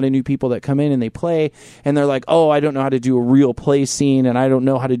have a lot of new people that come in and they play, and they're like, oh, I don't know how to do a real play scene, and I don't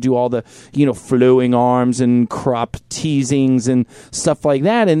know how to do all the, you know, flowing arms and crop teasings and stuff like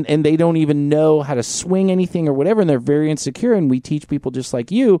that, and they don't even know how to swing anything or whatever, and they're very insecure, and we teach people just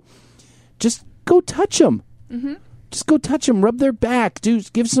like you, just go touch them. Mm-hmm. Just go touch them, rub their back,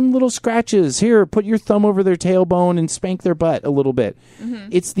 give some little scratches. Here, put your thumb over their tailbone and spank their butt a little bit. Mm-hmm.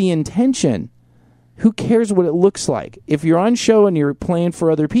 It's the intention. Who cares what it looks like? If you're on show and you're playing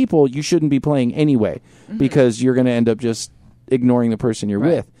for other people, you shouldn't be playing anyway, because you're going to end up just ignoring the person you're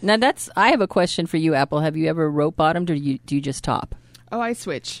with. Now, I have a question for you, Apple. Have you ever rope bottomed, or do you just top? Oh, I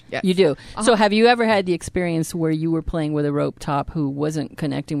switch. Yes. You do. So have you ever had the experience where you were playing with a rope top who wasn't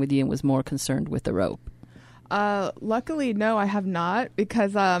connecting with you and was more concerned with the rope? Luckily, no, I have not,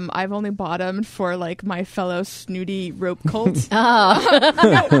 because I've only bottomed for like my fellow snooty rope cult.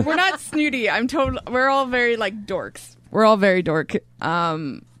 No, we're not snooty. We're all very like dorks. We're all very dork.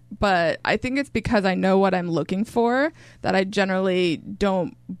 But I think it's because I know what I'm looking for that I generally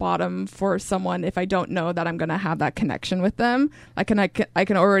don't bottom for someone if I don't know that I'm going to have that connection with them. I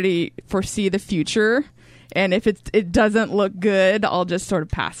can already foresee the future, and if it doesn't look good, I'll just sort of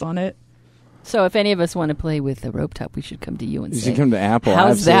pass on it. So if any of us want to play with the rope top, we should come to you and you say, should come to Apple.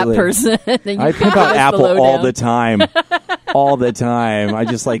 How's Absolutely. that person? I pick out Apple all the time. All the time. I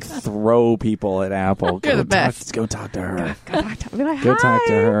just like throw people at Apple. You're the best. Go talk to her. Go talk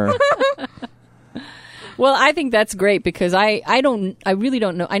to her. Well, I think that's great, because I really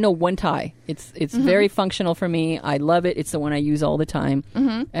don't know. I know one tie. It's very functional for me. I love it. It's the one I use all the time,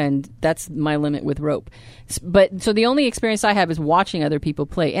 and that's my limit with rope. But so the only experience I have is watching other people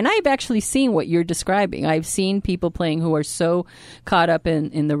play, and I've actually seen what you're describing. I've seen people playing who are so caught up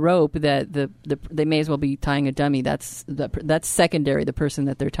in the rope that they may as well be tying a dummy. That's secondary, the person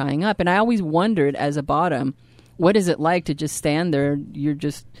that they're tying up. And I always wondered, as a bottom, what is it like to just stand there? You're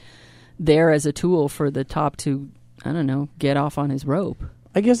just there as a tool for the top to, I don't know, get off on his rope.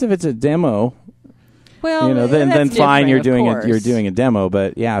 I guess if it's a demo, well, you know, then fine, you're doing a demo.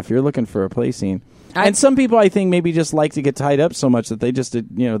 But yeah, if you're looking for a play scene, and some people I think maybe just like to get tied up so much that they just, you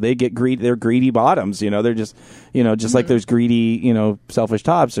know, they get greedy. They're greedy bottoms. You know, they're just, you know, just like there's greedy, you know, selfish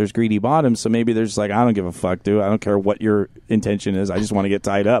tops. There's greedy bottoms. So maybe they're just like, I don't give a fuck, dude. I don't care what your intention is. I just want to get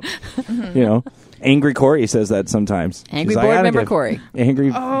tied up. You know. Angry Corey says that sometimes. Angry board member Corey.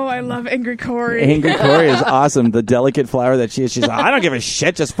 Oh, I love Angry Corey. Angry Corey is awesome. The delicate flower that she is. She's like, I don't give a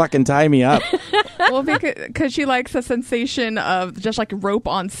shit. Just fucking tie me up. Well, because she likes the sensation of just like rope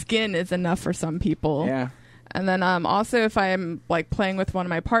on skin is enough for some people. Yeah. And then also, if I'm like playing with one of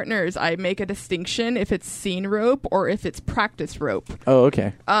my partners, I make a distinction if it's scene rope or if it's practice rope. Oh,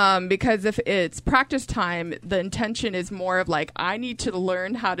 okay. Because if it's practice time, the intention is more of like, I need to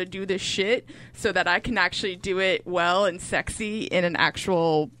learn how to do this shit so that I can actually do it well and sexy in an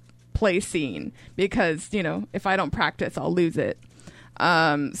actual play scene. Because, you know, if I don't practice, I'll lose it.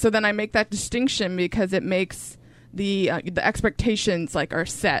 So then I make that distinction because it makes the expectations like are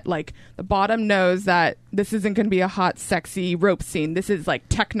set. Like the bottom knows that this isn't going to be a hot, sexy rope scene. This is like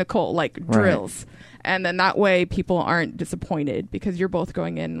technical, like drills. And then that way people aren't disappointed because you're both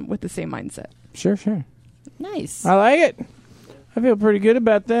going in with the same mindset. Sure. Nice. I like it. I feel pretty good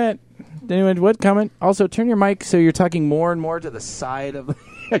about that. Anyway, what comment? Also, turn your mic so you're talking more and more to the side of.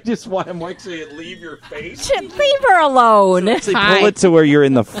 I just want him so you leave your face. Leave her alone. So pull it to where you're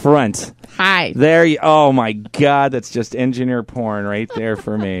in the front. Hi. There you. Oh my God, that's just engineer porn right there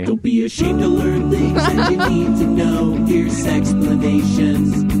for me. Don't be ashamed to learn things that you need to know. Here's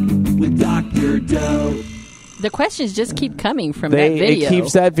explanations with Dr. Doe. The questions just keep coming from that video. It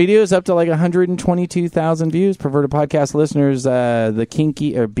keeps that videos up to like 122,000 views. Perverted podcast listeners, the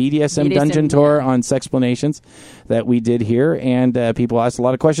kinky or BDSM dungeon tour on Sexplanations that we did here, and people asked a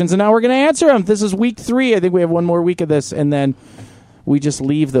lot of questions, and now we're going to answer them. This is week 3. I think we have one more week of this, and then we just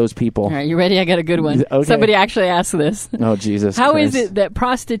leave those people. All right, you ready? I got a good one. Okay. Somebody actually asked this. Oh, Jesus How Christ. is it that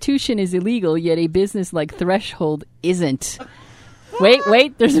prostitution is illegal, yet a business like Threshold isn't?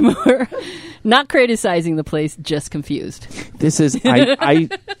 Wait, there's more. Not criticizing the place, just confused. This is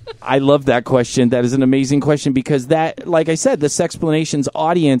I love that question. That is an amazing question because that, like I said, the Sexplanations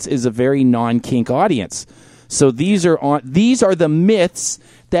audience is a very non-kink audience. So these are the myths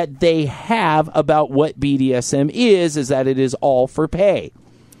that they have about what BDSM is that it is all for pay.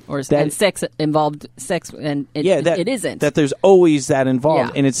 Or and sex involved sex, and it isn't. That there's always that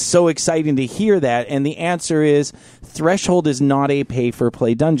involved. Yeah. And it's so exciting to hear that. And the answer is Threshold is not a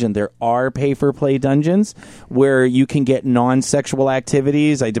pay-for-play dungeon. There are pay-for-play dungeons where you can get non-sexual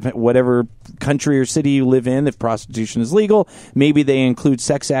activities. Whatever country or city you live in, if prostitution is legal, maybe they include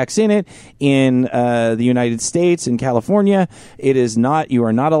sex acts in it. In the United States, in California, it is not. You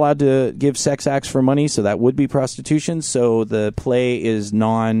are not allowed to give sex acts for money, so that would be prostitution. So the play is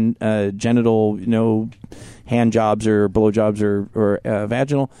genital, hand jobs or blowjobs or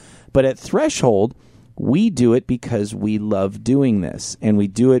vaginal. But at Threshold, we do it because we love doing this, and we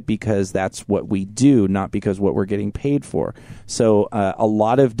do it because that's what we do, not because what we're getting paid for. So a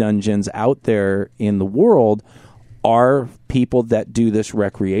lot of dungeons out there in the world are people that do this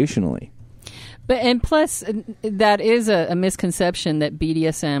recreationally. And plus, that is a misconception that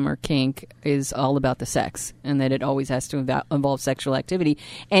BDSM or kink is all about the sex and that it always has to involve sexual activity.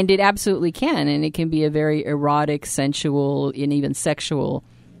 And it absolutely can. And it can be a very erotic, sensual, and even sexual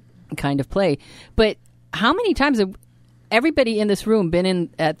kind of play. But how many times have everybody in this room been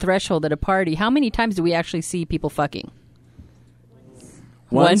at Threshold at a party? How many times do we actually see people fucking?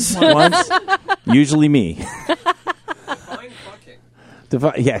 Once. Usually me.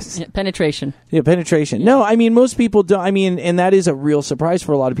 Yes. Yeah, penetration. Yeah, penetration. No, I mean most people don't. I mean, and that is a real surprise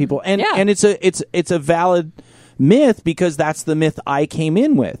for a lot of people. And it's a valid myth because that's the myth I came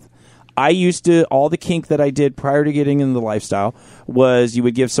in with. I used to, all the kink that I did prior to getting into the lifestyle was you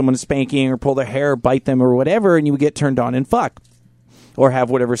would give someone a spanking or pull their hair, or bite them or whatever, and you would get turned on and fuck. Or have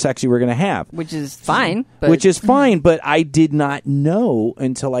whatever sex you were going to have. Which is fine. But I did not know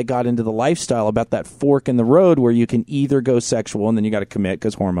until I got into the lifestyle about that fork in the road where you can either go sexual and then you got to commit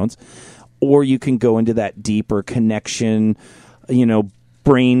because hormones, or you can go into that deeper connection,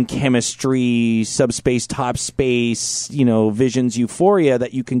 brain chemistry, subspace, top space, visions, euphoria,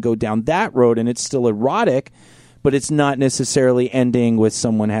 that you can go down that road and it's still erotic. But it's not necessarily ending with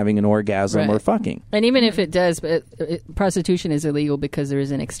someone having an orgasm or fucking. And even if it does, prostitution is illegal because there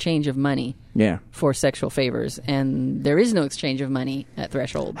is an exchange of money for sexual favors. And there is no exchange of money at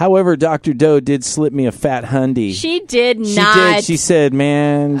Threshold. However, Dr. Doe did slip me a fat hundy. She did not. She did. She said,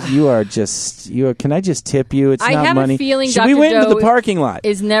 man, can I just tip you? It's not money. I have a feeling Dr. We went Doe into the parking lot.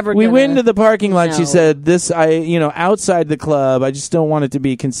 Is never We gonna, went into the parking lot. No. She said, outside the club, I just don't want it to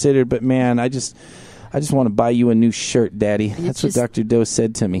be considered. But, man, I just want to buy you a new shirt, Daddy. That's what Dr. Doe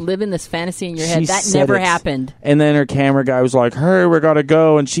said to me. Living this fantasy in your head. That never happened. And then her camera guy was like, hey, we got to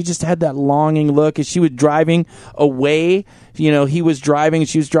go. And she just had that longing look as she was driving away. He was driving and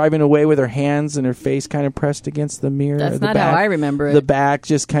she was driving away with her hands and her face kind of pressed against the mirror. That's not how I remember it. The back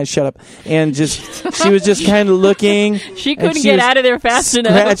just kind of shut up. And she was just kind of looking. She couldn't get out of there fast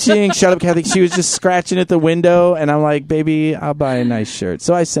enough. Shut up, Kathy. She was just scratching at the window. And I'm like, baby, I'll buy a nice shirt.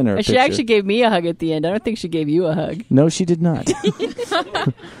 So I sent her a picture. She actually gave me a hug at the end. I don't think she gave you a hug. No, she did not.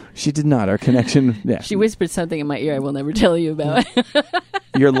 She did not. Our connection. Yeah. She whispered something in my ear I will never tell you about.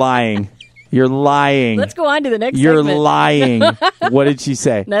 You're lying. You're lying. Let's go on to the next You're segment. lying. What did she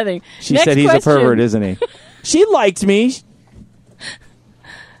say? Nothing. She said he's a pervert, isn't he? She liked me.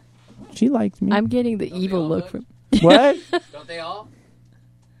 She liked me. I'm getting the evil look from... What? Don't they all?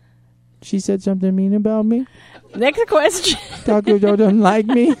 She said something mean about me. Next question. Dr. Doe doesn't like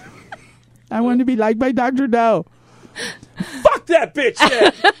me. I want to be liked by Dr. Doe. Fuck that bitch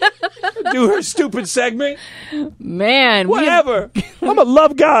then. Do her stupid segment. Man. Whatever. I'm a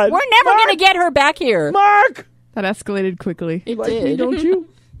love god. We're never going to get her back here. Mark! That escalated quickly. It like did. Me, don't you?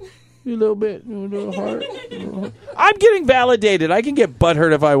 You a little bit. A little hard. I'm getting validated. I can get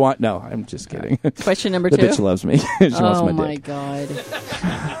butthurt if I want. No, I'm just kidding. Question number the 2. Bitch loves me. She wants my dick. God.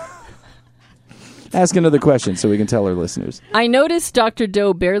 Ask another question so we can tell our listeners. I noticed Dr.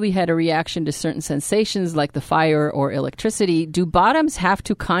 Doe barely had a reaction to certain sensations like the fire or electricity. Do bottoms have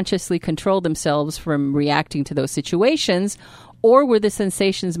to consciously control themselves from reacting to those situations, or were the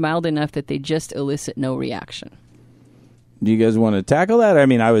sensations mild enough that they just elicit no reaction? Do you guys want to tackle that? I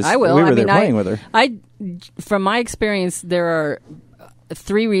mean, I will. We were there playing with her. From my experience, there are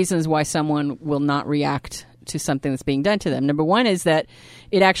 3 reasons why someone will not react to something that's being done to them. Number 1 is that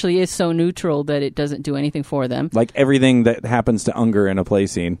it actually is so neutral that it doesn't do anything for them. Like everything that happens to Unger in a play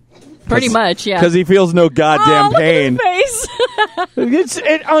scene. Pretty much, yeah. Because he feels no goddamn pain. Look at his face.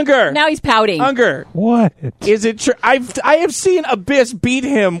 Unger. Now he's pouting. Unger. What? Is it true? I have seen Abyss beat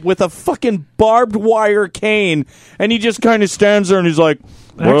him with a fucking barbed wire cane, and he just kind of stands there and he's like,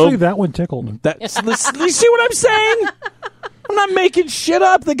 well, Actually, that one tickled. you see what I'm saying? I'm not making shit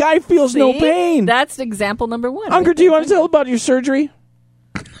up. The guy feels no See? pain. That's example number one. Unger, do you want to tell about your surgery?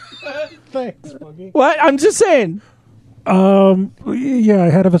 Thanks, Buggy. What? I'm just saying. Yeah, I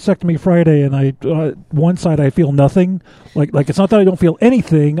had a vasectomy Friday, and I one side I feel nothing. Like it's not that I don't feel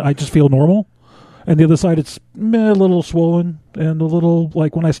anything. I just feel normal. And the other side, it's a little swollen and a little,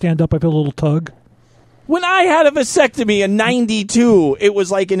 like when I stand up, I feel a little tug. When I had a vasectomy in 92, it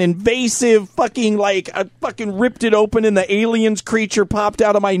was like an invasive fucking, like, I fucking ripped it open and the aliens creature popped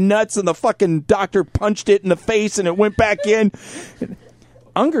out of my nuts and the fucking doctor punched it in the face and it went back in.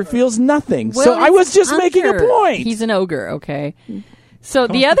 Unger feels nothing. Well, so I was just Unger. making a point. He's an ogre, okay? So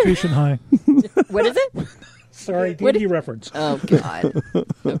the other... Constitution high. What is it? Sorry, What- D&D reference. Oh, God.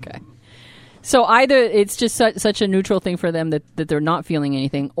 Okay. So either it's just such a neutral thing for them that they're not feeling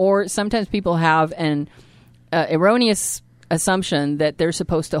anything, or sometimes people have an erroneous assumption that they're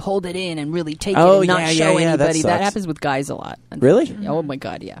supposed to hold it in and really take it and not show anybody. That happens with guys a lot. Really? Oh, my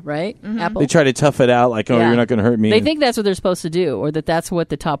God, yeah. Right? Apple? They try to tough it out like, oh, Yeah. you're not going to hurt me. They think that's what they're supposed to do, or that's what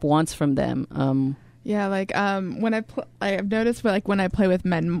the top wants from them. Yeah, like when I've noticed when I play with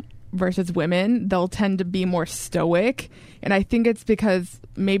men versus women, they'll tend to be more stoic, and I think it's because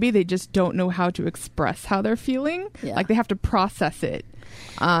maybe they just don't know how to express how they're feeling. Yeah. Like they have to process it.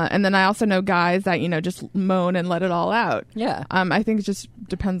 And then I also know guys that just moan and let it all out. Yeah. I think it just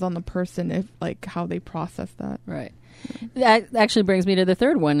depends on the person how they process that. Right. That actually brings me to the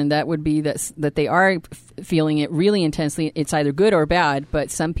third one, and that would be that they are feeling it really intensely. It's either good or bad,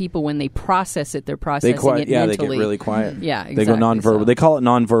 but some people, when they process it, they're processing it mentally. they get really quiet. Yeah, They go exactly, nonverbal. so. They call it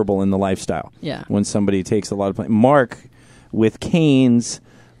nonverbal in the lifestyle. Yeah. When somebody takes a lot of play. Mark, with canes,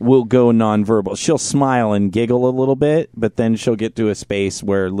 will go nonverbal. She'll smile and giggle a little bit, but then she'll get to a space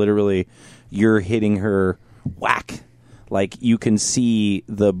where literally you're hitting her whack. Like, you can see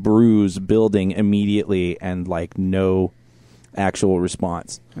the bruise building immediately and, like, no actual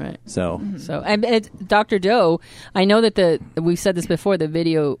response. Right. So, and Dr. Doe, I know that we've said this before, the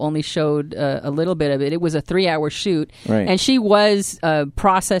video only showed a little bit of it. It was a 3-hour shoot. Right. And she was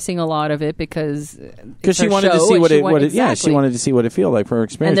processing a lot of it because she wanted to see what it she wanted to see what it felt like for her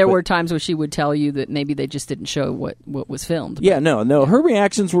experience. And there but- were times where she would tell you that maybe they just didn't show what was filmed. Yeah, no. Her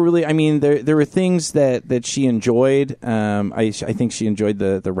reactions were really. I mean, there were things that she enjoyed. I think she enjoyed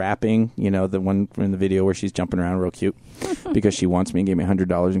the rapping. The one in the video where she's jumping around real cute because she wants me and gave me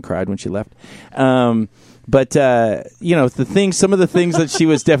 $100 and cried when she left. But some of the things that she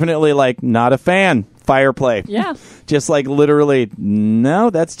was definitely like not a fan. Fire play. Yeah. Just like literally,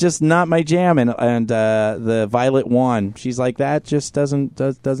 no, that's just not my jam. And the Violet Wand, she's like, that just doesn't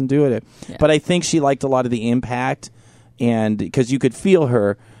do it. Yeah. But I think she liked a lot of the impact, and because you could feel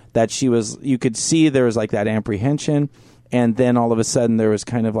her that you could see there was like that apprehension. And then all of a sudden there was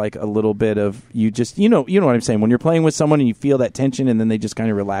kind of like a little bit of you know what I'm saying, when you're playing with someone and you feel that tension and then they just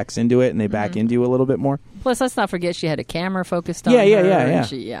kind of relax into it and they back into you a little bit more. Plus, let's not forget she had a camera focused on Yeah. her. and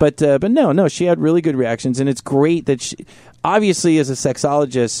she- But no, she had really good reactions, and it's great that she, obviously as a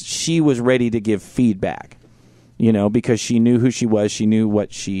sexologist, she was ready to give feedback, because she knew who she was, she knew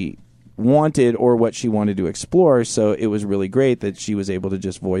what she wanted or what she wanted to explore. So it was really great that she was able to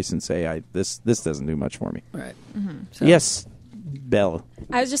just voice and say, this doesn't do much for me. Right. So. Yes, Belle.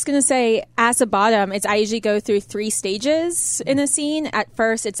 I was just going to say, as a bottom, I usually go through 3 stages in a scene. At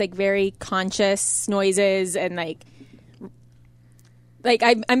first, it's like very conscious noises and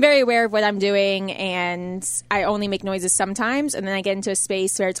I'm very aware of what I'm doing, and I only make noises sometimes. And then I get into a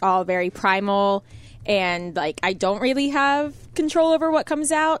space where it's all very primal, and I don't really have control over what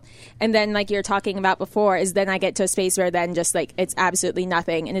comes out. And then you're talking about before is then I get to a space where then just it's absolutely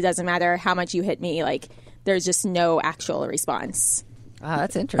nothing, and it doesn't matter how much you hit me. There's just no actual response. Ah,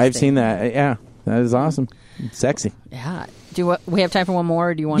 that's interesting. I've seen that. Yeah, that is awesome. It's sexy. Yeah. We have time for one more?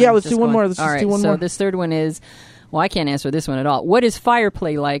 Or do you want? Yeah, let's do one more. Let's just do one more. So this third one is, well, I can't answer this one at all. What is fire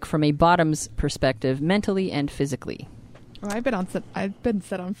play like from a bottom's perspective, mentally and physically? Oh, I've been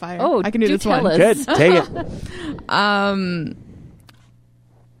set on fire. Oh, I can do this tell one. us. Good, take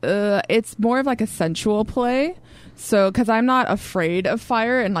it. It's more of a sensual play. So, because I'm not afraid of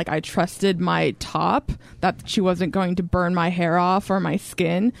fire, and I trusted my top that she wasn't going to burn my hair off or my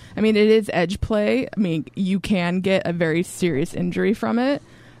skin. I mean, it is edge play. I mean, you can get a very serious injury from it,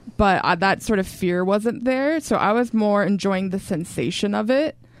 but that sort of fear wasn't there. So I was more enjoying the sensation of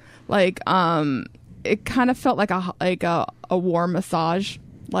it. It kind of felt like a warm massage,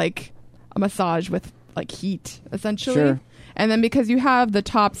 like a massage with heat, essentially. Sure. And then because you have the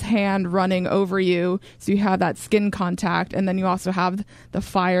top's hand running over you, so you have that skin contact, and then you also have the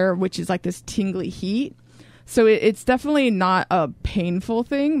fire, which is like this tingly heat. So it's definitely not a painful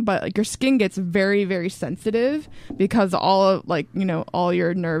thing, but like your skin gets very, very sensitive because all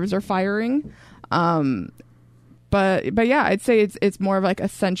your nerves are firing. But yeah, I'd say it's more of like a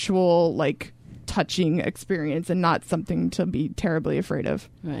sensual, like touching experience and not something to be terribly afraid of.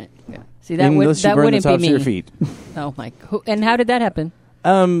 Right. Yeah. See, that Unless you burn wouldn't the tops be of me. your feet. Oh my! And how did that happen?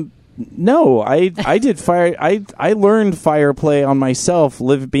 No, I did fire. I learned fire play on myself,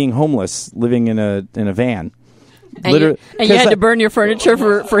 being homeless, living in a van. And you had to burn your furniture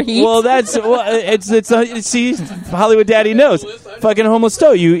for heat. Well, it's see, Hollywood Daddy knows. Fucking homeless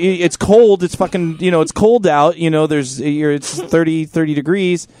Stowe. It's cold. It's fucking it's cold out. It's 30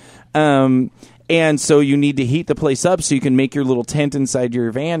 degrees. And so you need to heat the place up so you can make your little tent inside your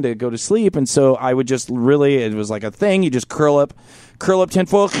van to go to sleep. And so I would just it was like a thing. You just curl up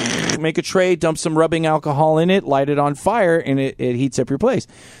tinfoil, make a tray, dump some rubbing alcohol in it, light it on fire, and it heats up your place.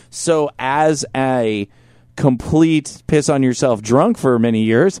 So as a complete piss on yourself drunk for many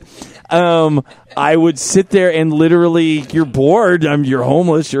years, I would sit there and literally, you're bored, you're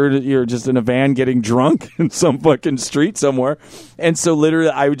homeless, you're just in a van getting drunk in some fucking street somewhere, and so literally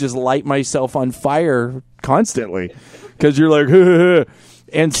I would just light myself on fire constantly because you're like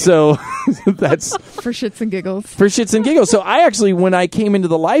and so that's For shits and giggles. So I actually, when I came into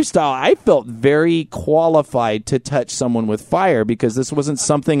the lifestyle, I felt very qualified to touch someone with fire because this wasn't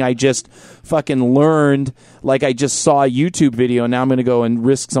something I just fucking learned. Like I just saw a YouTube video and now I'm going to go and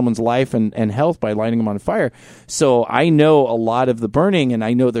risk someone's life and health by lighting them on fire. So I know a lot of the burning, and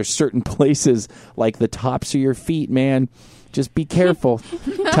I know there's certain places like the tops of your feet, man. Just be careful.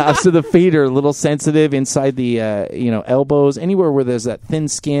 Tops of the feet are a little sensitive. Inside the elbows, anywhere where there's that thin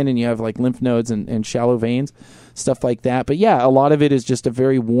skin and you have like lymph nodes and shallow veins, stuff like that. But yeah, a lot of it is just a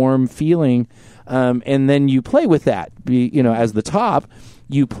very warm feeling, and then you play with that. As the top,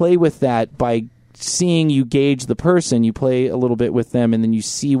 you play with that by seeing, you gauge the person. You play a little bit with them, and then you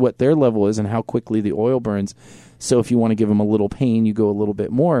see what their level is and how quickly the oil burns. So if you want to give them a little pain, you go a little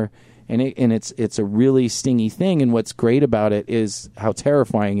bit more. And it's a really stingy thing. And what's great about it is how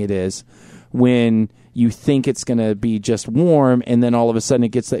terrifying it is when you think it's going to be just warm, and then all of a sudden it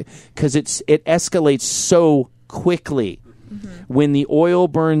gets because it escalates so quickly. Mm-hmm. When the oil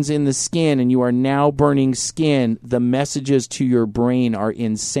burns in the skin and you are now burning skin, the messages to your brain are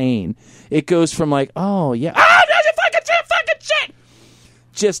insane. It goes from like, oh yeah, fucking shit.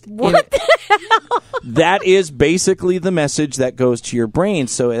 Just what the hell? That is basically the message that goes to your brain.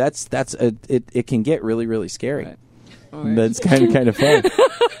 So it can get really, really scary. Right. But it's kind of fun.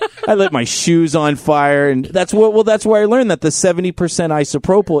 I lit my shoes on fire, and that's where I learned that the 70%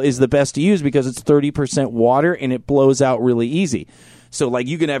 isopropyl is the best to use because it's 30% water and it blows out really easy. So like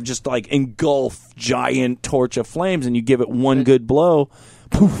you can have just like engulf giant torch of flames, and you give it one good blow.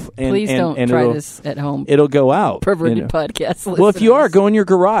 Poof, Please don't try this at home. It'll go out. Perverted podcast listeners. Well, if you are, go in your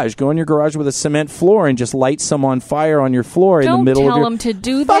garage with a cement floor and just light some on fire on your floor in the middle of your... Don't tell them to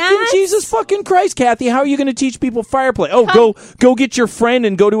do fucking that. Jesus fucking Christ, Kathy. How are you going to teach people fire play? Oh, go get your friend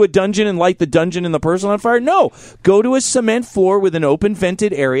and go to a dungeon and light the dungeon and the person on fire? No. Go to a cement floor with an open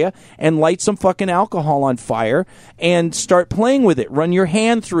vented area and light some fucking alcohol on fire and start playing with it. Run your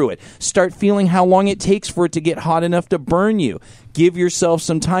hand through it. Start feeling how long it takes for it to get hot enough to burn you. Give yourself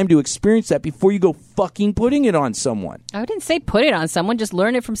some time to experience that before you go fucking putting it on someone. I didn't say put it on someone. Just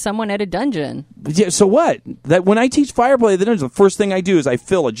learn it from someone at a dungeon. Yeah, so what? That when I teach fire play at the dungeon, the first thing I do is I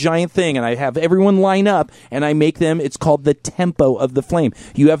fill a giant thing and I have everyone line up and I make them, it's called the tempo of the flame.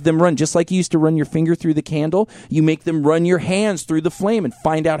 You have them run, just like you used to run your finger through the candle, you make them run your hands through the flame and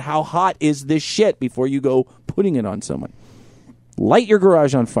find out how hot is this shit before you go putting it on someone. Light your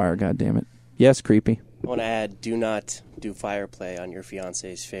garage on fire, goddammit. Yes, creepy. I want to add, do not do fire play on your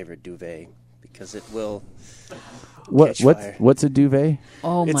fiance's favorite duvet because it will catch fire. What's a duvet?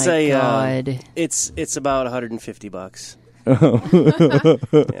 Oh my God! It's about $150.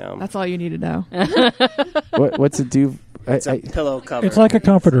 Yeah. That's all you need to know. What's a duvet? It's a pillow cover. It's like a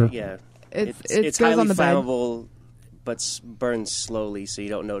comforter. Yeah, It it's goes highly on the bed. flammable, but burns slowly, so you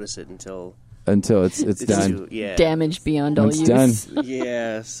don't notice it until it's done. Damage beyond all use. Done.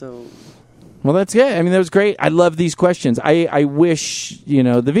 Yeah. So. Well, that's good. I mean, that was great. I love these questions. I wish,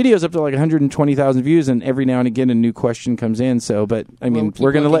 the video's up to like 120,000 views, and every now and again a new question comes in. So, but I mean,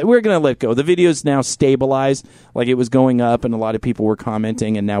 we're gonna let go. The video's now stabilized. Like it was going up, and a lot of people were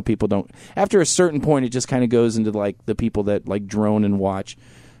commenting, and now people don't. After a certain point, it just kind of goes into like the people that like drone and watch.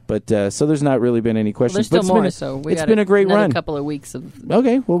 But so there's not really been any questions. There's still but more, so it's been a great another run. couple of weeks of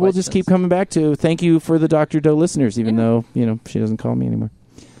Okay, well, we'll just questions. keep coming back to thank you for the Dr. Doe listeners, even though, she doesn't call me anymore.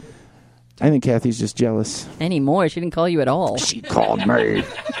 I think Kathy's just jealous. Anymore. She didn't call you at all. She called me.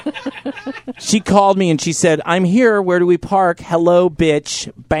 She called me and she said, I'm here. Where do we park? Hello,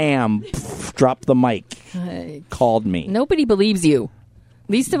 bitch. Bam. Pff, drop the mic. Called me. Nobody believes you.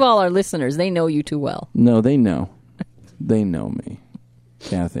 Least of all our listeners. They know you too well. No, they know. They know me.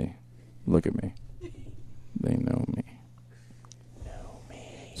 Kathy, look at me. They know me.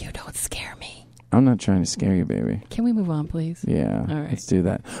 You don't scare me. I'm not trying to scare you, baby. Can we move on, please? Yeah. All right. Let's do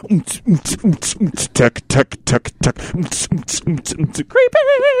that. Tech, tech, tech, tech. Creepy.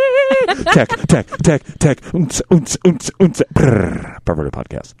 Tech. Perverted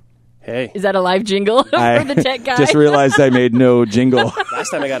podcast. Hey, Is that a live jingle for the tech guy? Just realized I made no jingle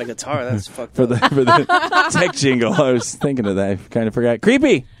last time I got a guitar, that's fucked for up. the tech jingle. I was thinking of that. I kind of forgot.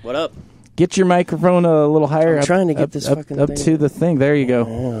 Creepy. What up? Get your microphone a little higher. I'm trying to get this up fucking up thing. to the thing. There you go.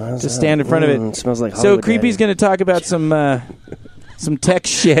 how's Just that? stand in front of it. It smells like So Hollywood Creepy's Daddy. going to talk about some tech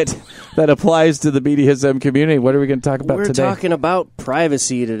shit that applies to the BDSM community. What are we going to talk about We're today? talking about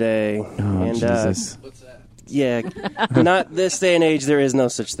privacy today. Oh, and Jesus. yeah, not this day and age. There is no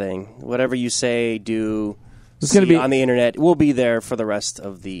such thing. Whatever you say, do, It's gonna see be- on the internet will be there for the rest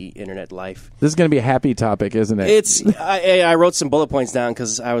of the internet life. This is going to be a happy topic, isn't it? It's. I wrote some bullet points down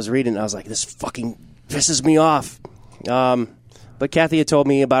because I was reading. And I was like, this fucking pisses me off. But Kathy had told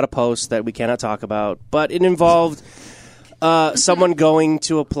me about a post that we cannot talk about, but it involved someone going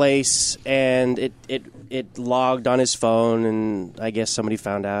to a place and it logged on his phone, and I guess somebody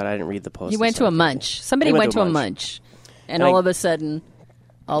found out. I didn't read the post. He went to a munch. Somebody He went to a munch. And all of a sudden,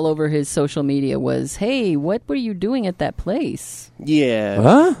 all over his social media was, hey, what were you doing at that place? Yeah.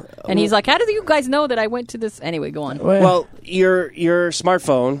 Huh? And he's like, how do you guys know that I went to this? Anyway, go on. Well, your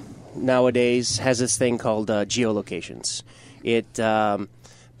smartphone nowadays has this thing called geolocations. It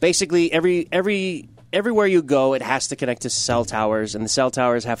basically everywhere you go, it has to connect to cell towers, and the cell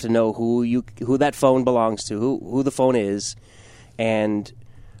towers have to know who that phone belongs to, who the phone is, and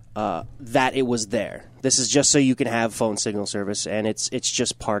that it was there. This is just so you can have phone signal service, and it's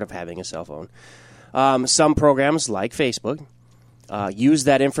just part of having a cell phone. Some programs like Facebook use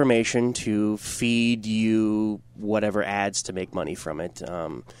that information to feed you whatever ads to make money from it.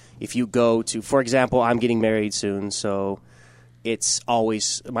 If you go to, for example, I'm getting married soon, so it's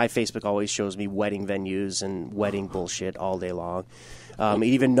always, my Facebook always shows me wedding venues and wedding bullshit all day long. It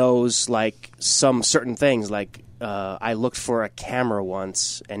even knows like some certain things, like I looked for a camera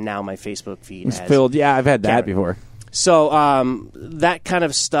once, and now my Facebook feed It's has filled. Yeah, I've had that camera. before. So that kind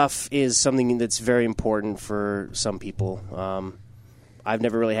of stuff is something that's very important for some people. I've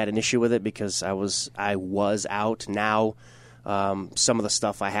never really had an issue with it because I was out. Now some of the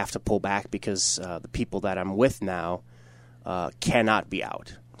stuff I have to pull back because the people that I'm with now cannot be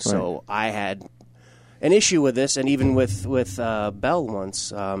out. So I had an issue with this, and even with Belle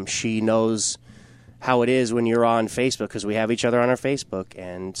once. She knows how it is when you're on Facebook because we have each other on our Facebook,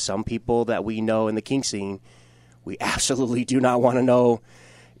 and some people that we know in the kink scene, we absolutely do not want to know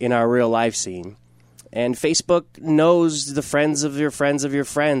in our real life scene. And Facebook knows the friends of your friends of your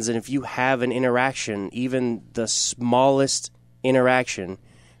friends, and if you have an interaction, even the smallest interaction,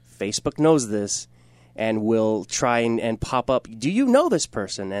 Facebook knows this and will try and pop up. Do you know this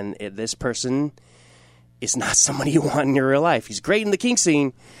person? And this person is not somebody you want in your real life. He's great in the kink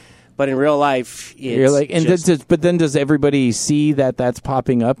scene, but in real life, You're like, and but then does everybody see that that's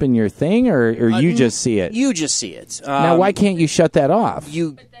popping up in your thing, or you just see it? You just see it. Now, why can't you shut that off?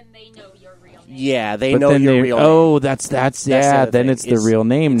 But then they know your real name. Yeah, they But know then your they- real name. Oh, that's the yeah. other Then thing. it's the real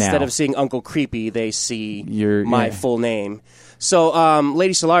name now. Instead of seeing Uncle Creepy, they see Your- my yeah. full name. So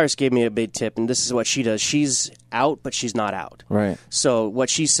Lady Solaris gave me a big tip, and this is what she does. She's out, but she's not out. Right. So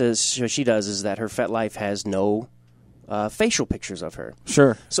what she does is that her FetLife has no facial pictures of her.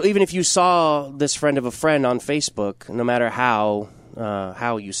 Sure. So even if you saw this friend of a friend on Facebook, no matter how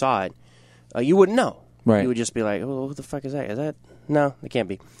you saw it, you wouldn't know. Right. You would just be like, "Oh, who the fuck is that? Is that? No, it can't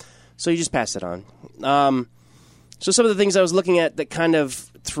be." So you just pass it on. So some of the things I was looking at that kind of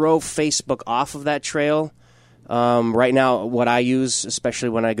throw Facebook off of that trail. Right now, what I use, especially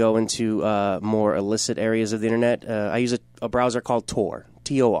when I go into more illicit areas of the internet, I use a browser called Tor,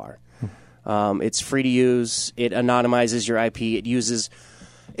 Tor. It's free to use. It anonymizes your IP.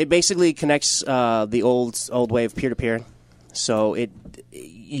 It basically connects the old way of peer-to-peer. So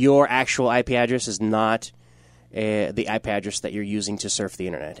your actual IP address is not the IP address that you're using to surf the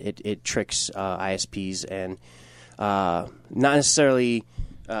internet. It tricks ISPs and not necessarily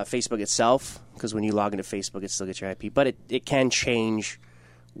Facebook itself, because when you log into Facebook, it still gets your IP. But it can change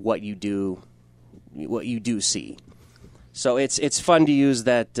what you do see. So it's fun to use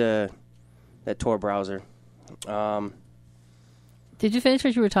that Tor browser. Did you finish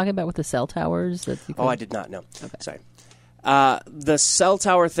what you were talking about with the cell towers? I did not know. Okay. Sorry. The cell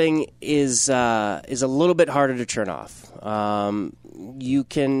tower thing is a little bit harder to turn off. You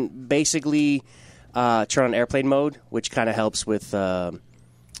can basically turn on airplane mode, which kind of helps with keeping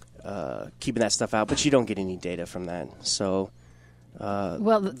that stuff out, but you don't get any data from that. So,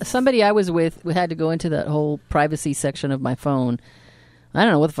 well, somebody I was with had to go into that whole privacy section of my phone. I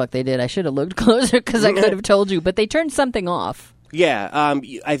don't know what the fuck they did. I should have looked closer because I could have told you, but they turned something off. Yeah,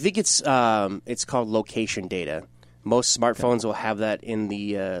 I think it's called location data. Most smartphones will have that in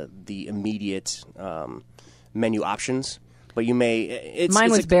the immediate menu options, but you may.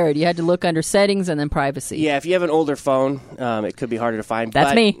 Mine was buried. You had to look under settings and then privacy. Yeah, if you have an older phone, it could be harder to find.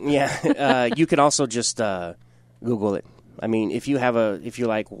 That's me. Yeah, you can also just Google it. I mean, if you're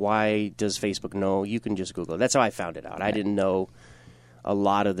like, why does Facebook know? You can just Google it. That's how I found it out. Right. I didn't know a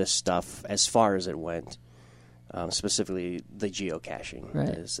lot of this stuff as far as it went. Specifically the geocaching,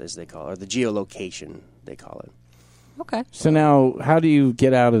 right, as they call it, or the geolocation, they call it. Okay. So now, how do you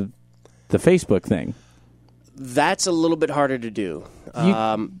get out of the Facebook thing? That's a little bit harder to do.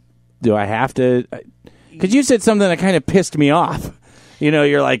 Do I have to? Because you said something that kind of pissed me off.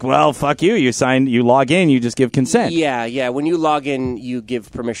 You're like, well, fuck you. You log in, you just give consent. Yeah. When you log in, you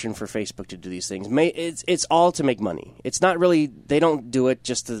give permission for Facebook to do these things. It's all to make money. It's not really, they don't do it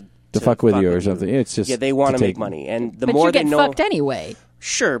just to fuck with you or something. It's just they want to make money, and the but more you they get know, fucked anyway.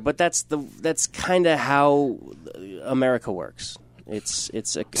 Sure, but that's kind of how America works. It's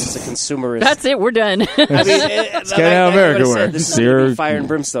a consumerist. That's it. We're done. I mean, it's kind of how America works. This is fire and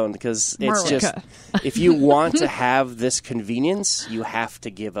brimstone, because it's just, if you want to have this convenience, you have to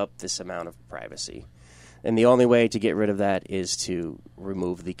give up this amount of privacy. And the only way to get rid of that is to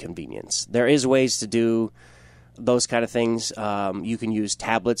remove the convenience. There is ways to do those kind of things. You can use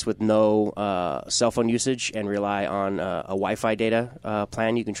tablets with no cell phone usage and rely on a Wi-Fi data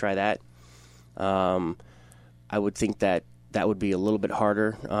plan. You can try that. I would think that would be a little bit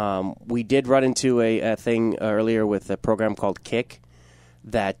harder. We did run into a thing earlier with a program called Kik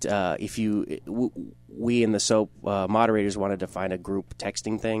that we in the SOAP moderators wanted to find a group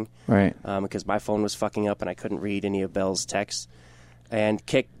texting thing. Right. Because my phone was fucking up and I couldn't read any of Bell's texts. And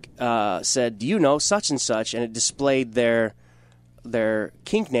Kik said, do you know such and such? And it displayed their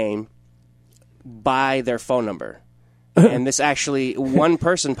kink name by their phone number. And this actually, one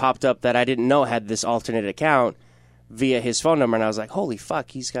person popped up that I didn't know had this alternate account via his phone number. And I was like, holy fuck,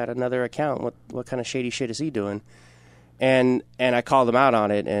 he's got another account. What kind of shady shit is he doing? And I called him out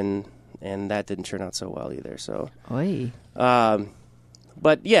on it, and that didn't turn out so well either. So,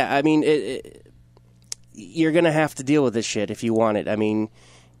 but yeah, I mean, you're going to have to deal with this shit if you want it. I mean,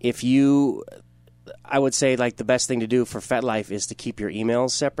 I would say, like, the best thing to do for FetLife is to keep your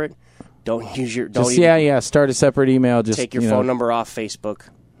emails separate. Don't use your... start a separate email. Just take your phone number off Facebook.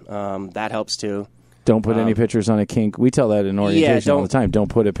 That helps, too. Don't put any pictures on a kink. We tell that in orientation all the time. Don't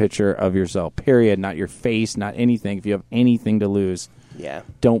put a picture of yourself, period. Not your face, not anything. If you have anything to lose,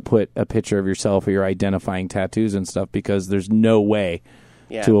 don't put a picture of yourself or your identifying tattoos and stuff, because there's no way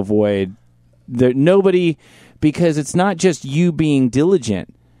to avoid... Nobody... Because it's not just you being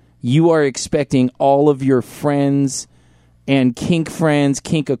diligent. You are expecting all of your friends and kink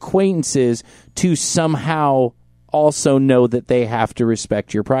acquaintances to somehow also know that they have to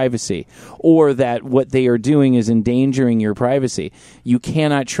respect your privacy, or that what they are doing is endangering your privacy. You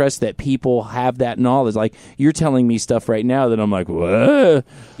cannot trust that people have that knowledge. Like, you're telling me stuff right now that I'm like, what?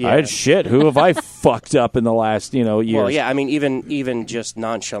 Who have I fucked up in the last, years? Well, yeah, I mean, even just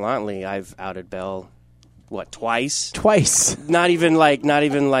nonchalantly, I've outed Bell. What, twice? Twice. Not even like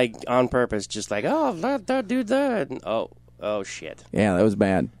on purpose. Just like, oh, that dude, that. Oh, shit. Yeah, that was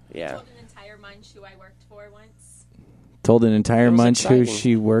bad. Yeah. Told an entire munch who I worked for once. Told an entire munch who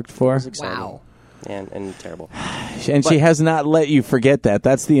she worked for? Wow. And terrible. And she has not let you forget that.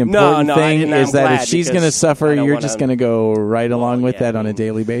 That's the important thing, is that if she's going to suffer, you're just going to go right along with that on a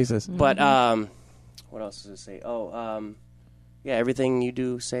daily basis. But what else does it say? Everything you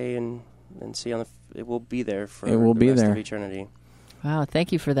do, say, and see on it will be there for the rest of eternity. Wow,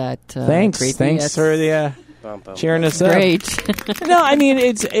 thank you for that. Thanks for the cheering us up. Great. No, I mean,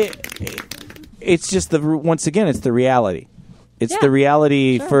 it's just once again, it's the reality. It's the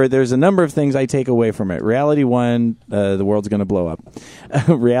reality there's a number of things I take away from it. Reality 1, the world's going to blow up.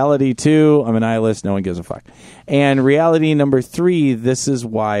 Reality 2, I'm a nihilist, no one gives a fuck. And reality number 3, this is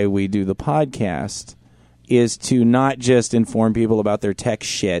why we do the podcast, is to not just inform people about their tech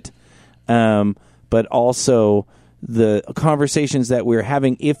shit, but also the conversations that we're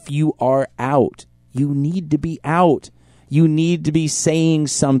having. If you are out, you need to be out. You need to be saying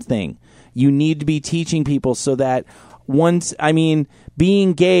something. You need to be teaching people so that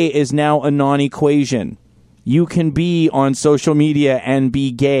being gay is now a non-equation. You can be on social media and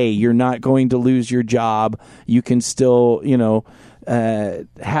be gay. You're not going to lose your job. You can still,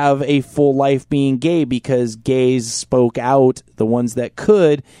 have a full life being gay because gays spoke out, the ones that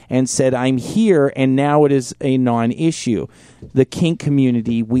could, and said, I'm here, and now it is a non-issue. The kink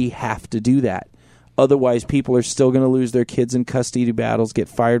community, we have to do that. Otherwise, people are still going to lose their kids in custody battles, get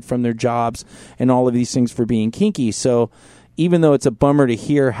fired from their jobs, and all of these things for being kinky. So even though it's a bummer to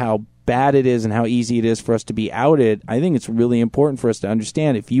hear how bad it is and how easy it is for us to be outed, I think it's really important for us to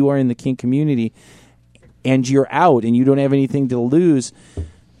understand if you are in the kink community and you're out and you don't have anything to lose,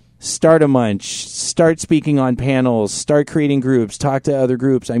 start a munch, start speaking on panels, start creating groups, talk to other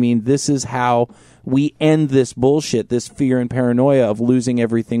groups. I mean, this is how we end this bullshit, this fear and paranoia of losing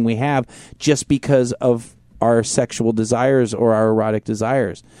everything we have just because of our sexual desires or our erotic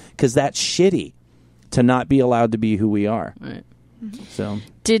desires. Because that's shitty to not be allowed to be who we are. Right. So,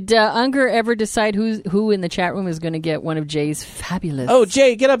 did Unger ever decide who in the chat room is going to get one of Jay's fabulous? Oh,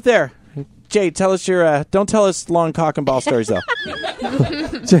 Jay, get up there. Jay, tell us your. Don't tell us long cock and ball stories though.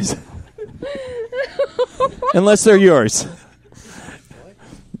 Unless they're yours.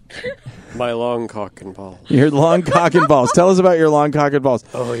 My long cock and ball. Your long cock and balls. Tell us about your long cock and balls.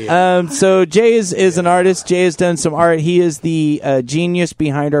 Oh, yeah. So Jay is an artist. Jay has done some art. He is the genius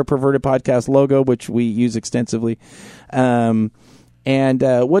behind our Perverted Podcast logo, which we use extensively. And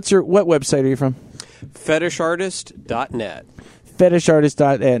what website are you from? Fetishartist.net.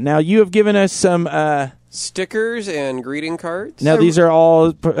 Fetishartist.net. Now, you have given us some... stickers and greeting cards. Now, these are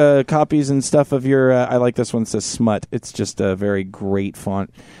all copies and stuff of your... I like this one. It says Smut. It's just a very great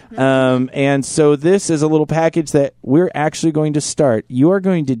font. And so this is a little package that we're actually going to start. You are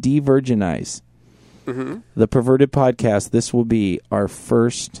going to de-virginize the Perverted Podcast. This will be our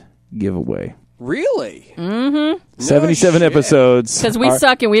first giveaway. Really? Mm-hmm. 77 episodes. Because we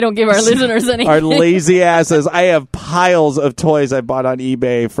suck and we don't give our listeners anything. Our lazy asses. I have piles of toys I bought on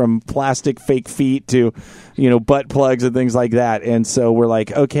eBay, from plastic fake feet to, butt plugs and things like that. And so we're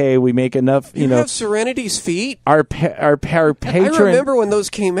like, okay, we make enough, You have Serenity's feet? Our patron. I remember when those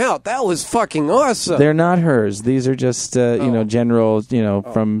came out. That was fucking awesome. They're not hers. These are just, general,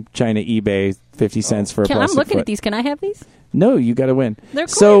 from China eBay, 50 cents for a plastic I'm looking foot. at these. Can I have these? No, you got to win. They're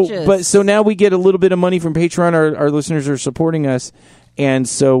gorgeous. So now we get a little bit of money from Patreon. Our listeners are supporting us, and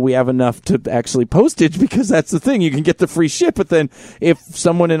so we have enough to actually postage, because that's the thing. You can get the free ship, but then if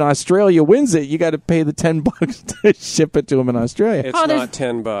someone in Australia wins it, you got to pay the $10 to ship it to them in Australia. It's not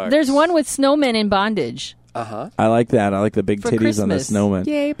 $10. There's one with snowmen in bondage. I like that. I like the big For titties on the Christmas. snowman.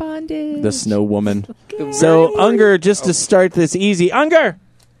 Yay, bondage. The snow woman. So Unger, just to start this easy, Unger.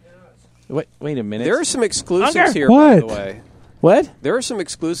 Wait a minute. There are some exclusives here, What? by the way. What? There are some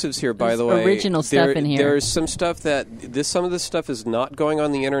exclusives here, by There's the way. original stuff in here. There's some stuff some of this stuff is not going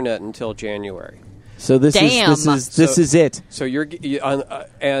on the internet until January. So this Damn. is it. So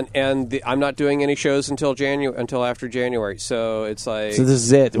I'm not doing any shows until after January. So it's like, So this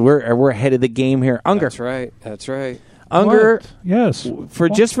is it. We're ahead of the game here. Unger. That's right. Unger, What? Yes.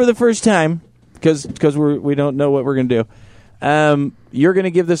 just for the first time, because we don't know what we're going to do. You're going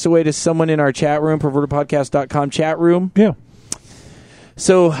to give this away to someone in our chat room, pervertedpodcast.com chat room. Yeah.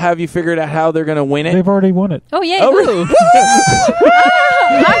 So have you figured out how they're going to win it? They've already won it. Oh, yeah. Oh, Who?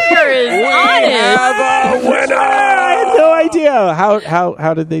 Unger is honest. a winner! I had no idea.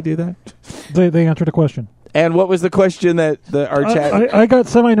 How did they do that? They answered a question. And what was the question that our chat... I got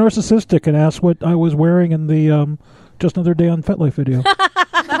semi-narcissistic and asked what I was wearing in the Just Another Day on FetLife video.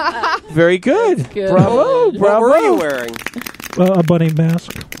 Very good. Bravo. What were you wearing? A bunny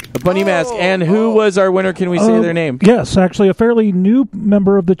mask. A bunny mask. And who was our winner? Can we say their name? Yes, actually, a fairly new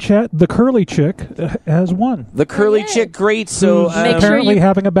member of the chat, the Curly Chick, has won. The Curly Chick, great. So Who's apparently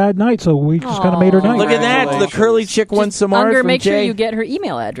having a bad night, so we just kind of made her night. look at that. The Curly Chick won some art Unger, from make sure Jay. you get her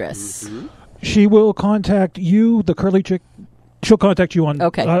email address. She will contact you, the Curly Chick. She'll contact you on...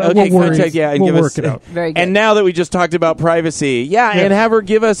 Okay. Okay, we'll contact, and we'll give work us... it out. Very good. And now that we just talked about privacy, and have her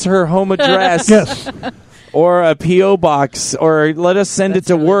give us her home address. Yes. Or a P.O. box, or let us send That's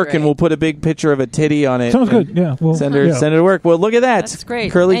it to really work, great. and we'll put a big picture of a titty on it. Sounds good. Yeah. We'll Send it to work. Well, look at that. That's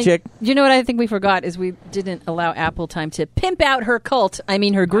great. Curly And Chick. You know what I think we forgot is we didn't allow Apple time to pimp out her cult. I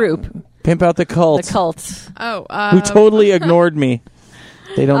mean her group. Pimp out the cult. The cult. Oh, Who totally ignored me.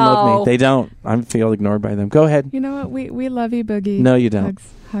 They don't love Oh. me. They don't. I feel ignored by them. Go ahead. You know what? We love you, Boogie. No, you don't.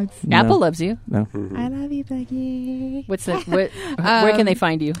 Hugs. No. Apple loves you. No. I love you, Boogie. What's the where can they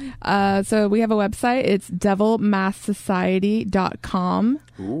find you? So we have a website. It's devilmasksociety.com.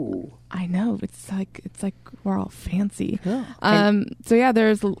 Ooh. I know it's like we're all fancy. So yeah,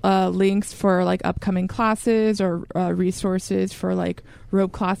 there's links for like upcoming classes or resources for like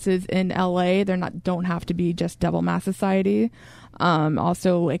rope classes in LA. Don't have to be just Devil Mask Society.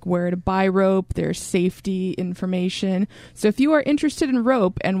 Also like where to buy rope. There's safety information. So if you are interested in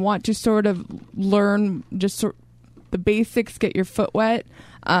rope and want to sort of learn the basics, get your foot wet,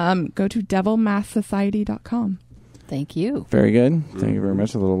 go to devilmasksociety.com. Thank you. Very good. Thank you very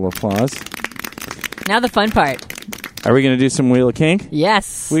much. A little applause. Now the fun part. Are we going to do some Wheel of Kink?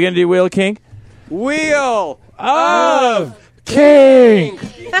 Yes. We going to do Wheel of Kink? Wheel of Kink!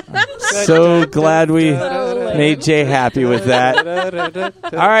 So glad we made Jay happy with that.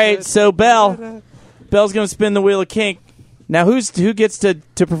 All right, so Bell's going to spin the Wheel of Kink. Now, who gets to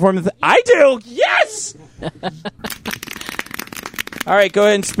perform the I do! Yes! All right, go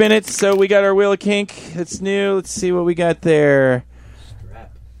ahead and spin it. So we got our Wheel of Kink. It's new. Let's see what we got there.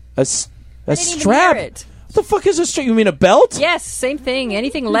 A strap. It. What the fuck is a strap? You mean a belt? Yes, same thing.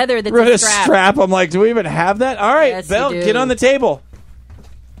 Anything leather that's We're a a strap. strap. I'm like, do we even have that? All right, Yes, Bell, you do. get on the table.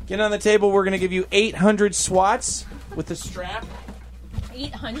 Get on the table. We're going to give you 800 swats with the strap.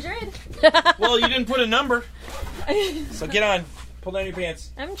 800? Well, you didn't put a number. So get on. Pull down your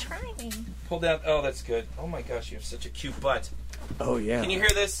pants. I'm trying. Pull down. Oh, that's good. Oh, my gosh, you have such a cute butt. Oh, yeah. Can you hear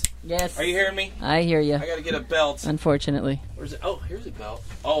this? Yes. Are you hearing me? I hear you. I got to get a belt. Unfortunately. Where's it? Oh, here's a belt.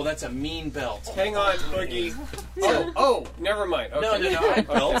 Oh, that's a mean belt. Hang on, Boogie. Oh, never mind. Okay. No, I have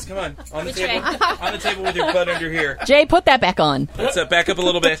belts. Come on. On the table. On the table with your butt under here. Jay, put that back on. Let's back up a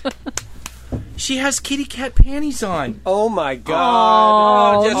little bit. She has kitty cat panties on. Oh my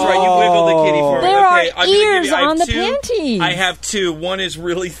God! Oh, that's right. You wiggled the kitty for me. There Okay, are I'm gonna give ears you- I have on the two- panties. I have two. One is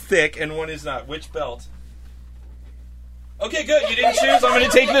really thick and one is not. Which belt? Okay, good. You didn't choose. I'm going to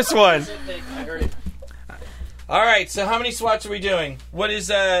take this one. I heard it. All right. So how many swats are we doing? What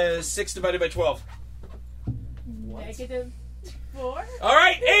is 6 divided by 12? -4. All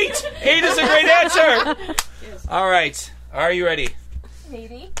right, 8. 8 is a great answer. All right. Are you ready?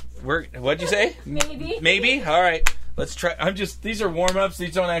 Maybe. What'd you say? Maybe. Maybe? All right. Let's try. These are warm-ups.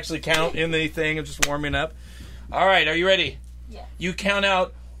 These don't actually count in the thing. I'm just warming up. All right. Are you ready? Yeah. You count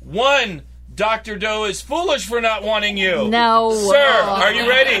out 1. Dr. Doe is foolish for not wanting you. No. Sir, are you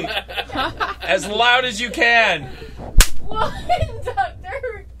ready? As loud as you can. 1.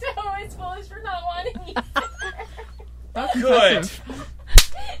 Dr. Doe is foolish for not wanting you. Good. 2.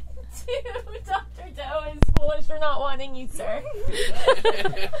 Dr. Doe is foolish for not wanting you, sir.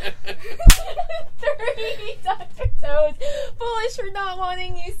 3. Dr. Doe is foolish for not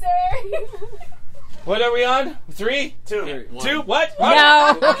wanting you, sir. What are we on? 3? 2. 2? What?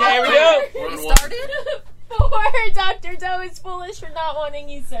 No. Okay, here we go. We started. 4. Dr. Doe is foolish for not wanting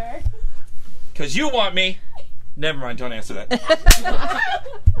you, sir. Because you want me. Never mind, don't answer that. 5.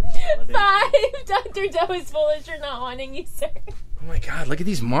 Dr. Doe is foolish for not wanting you, sir. Oh my God, look at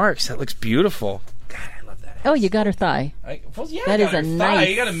these marks. That looks beautiful. God, I love that. Oh, you got her thigh. Well, yeah, That I is got a her thigh. nice-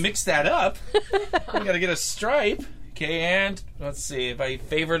 You got to mix that up. You got to get a stripe. Okay, and let's see. If I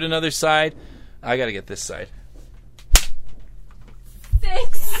favored another side, I got to get this side.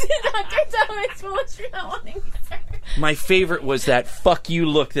 6. Dr. Doe is foolish for not wanting you, sir. My favorite was that fuck you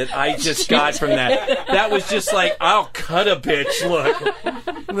look that I just got from that. That was just like, I'll cut a bitch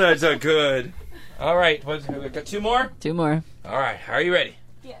look. That's a good. All right, we've got 2 more? 2 more. All right, are you ready?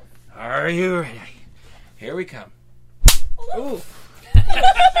 Yes. Are you ready? Here we come. Ooh. 7.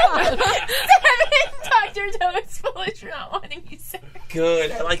 Dr. Doe is foolish for not wanting you, sir.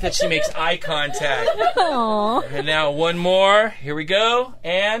 Good. I like that she makes eye contact. Aww. And now 1 more. Here we go.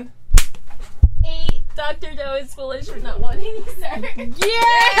 And 8. Dr. Doe is foolish for not wanting you, sir.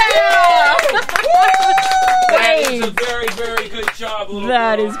 that is a very, very good job, little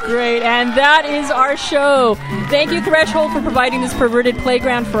That girl. is great. And that is our show. Thank you, Threshold, for providing this perverted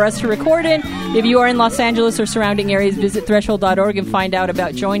playground for us to record in. If you are in Los Angeles or surrounding areas, visit threshold.org and find out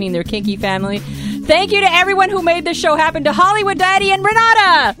about joining their kinky family. Thank you to everyone who made this show happen. To Hollywood Daddy and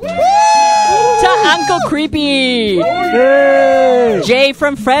Renata. To Uncle Creepy. Jay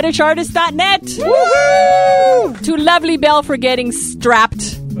from FetishArtist.net. To Lovely Belle for getting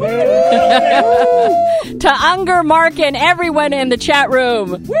strapped. To Unger, Mark, and everyone in the chat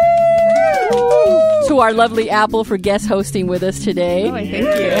room. To our lovely Apple for guest hosting with us today. Oh, thank you.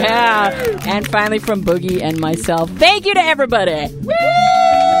 Yeah. And finally from Boogie and myself. Thank you to everybody.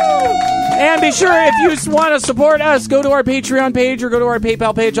 And be sure, if you want to support us, go to our Patreon page or go to our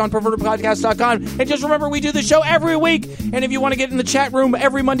PayPal page on pervertedpodcast.com. And just remember, we do the show every week. And if you want to get in the chat room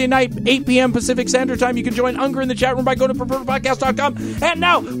every Monday night, 8 p.m. Pacific Standard Time, you can join Unger in the chat room by going to pervertedpodcast.com. And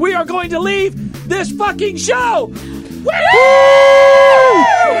now we are going to leave this fucking show. Woo!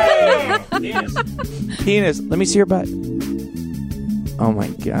 Penis. Let me see your butt. Oh my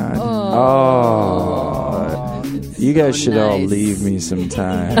god. Oh. You guys should all leave me some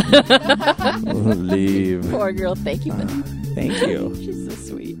time. Leave. Poor girl. Thank you. Thank you. She's so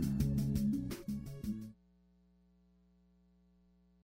sweet.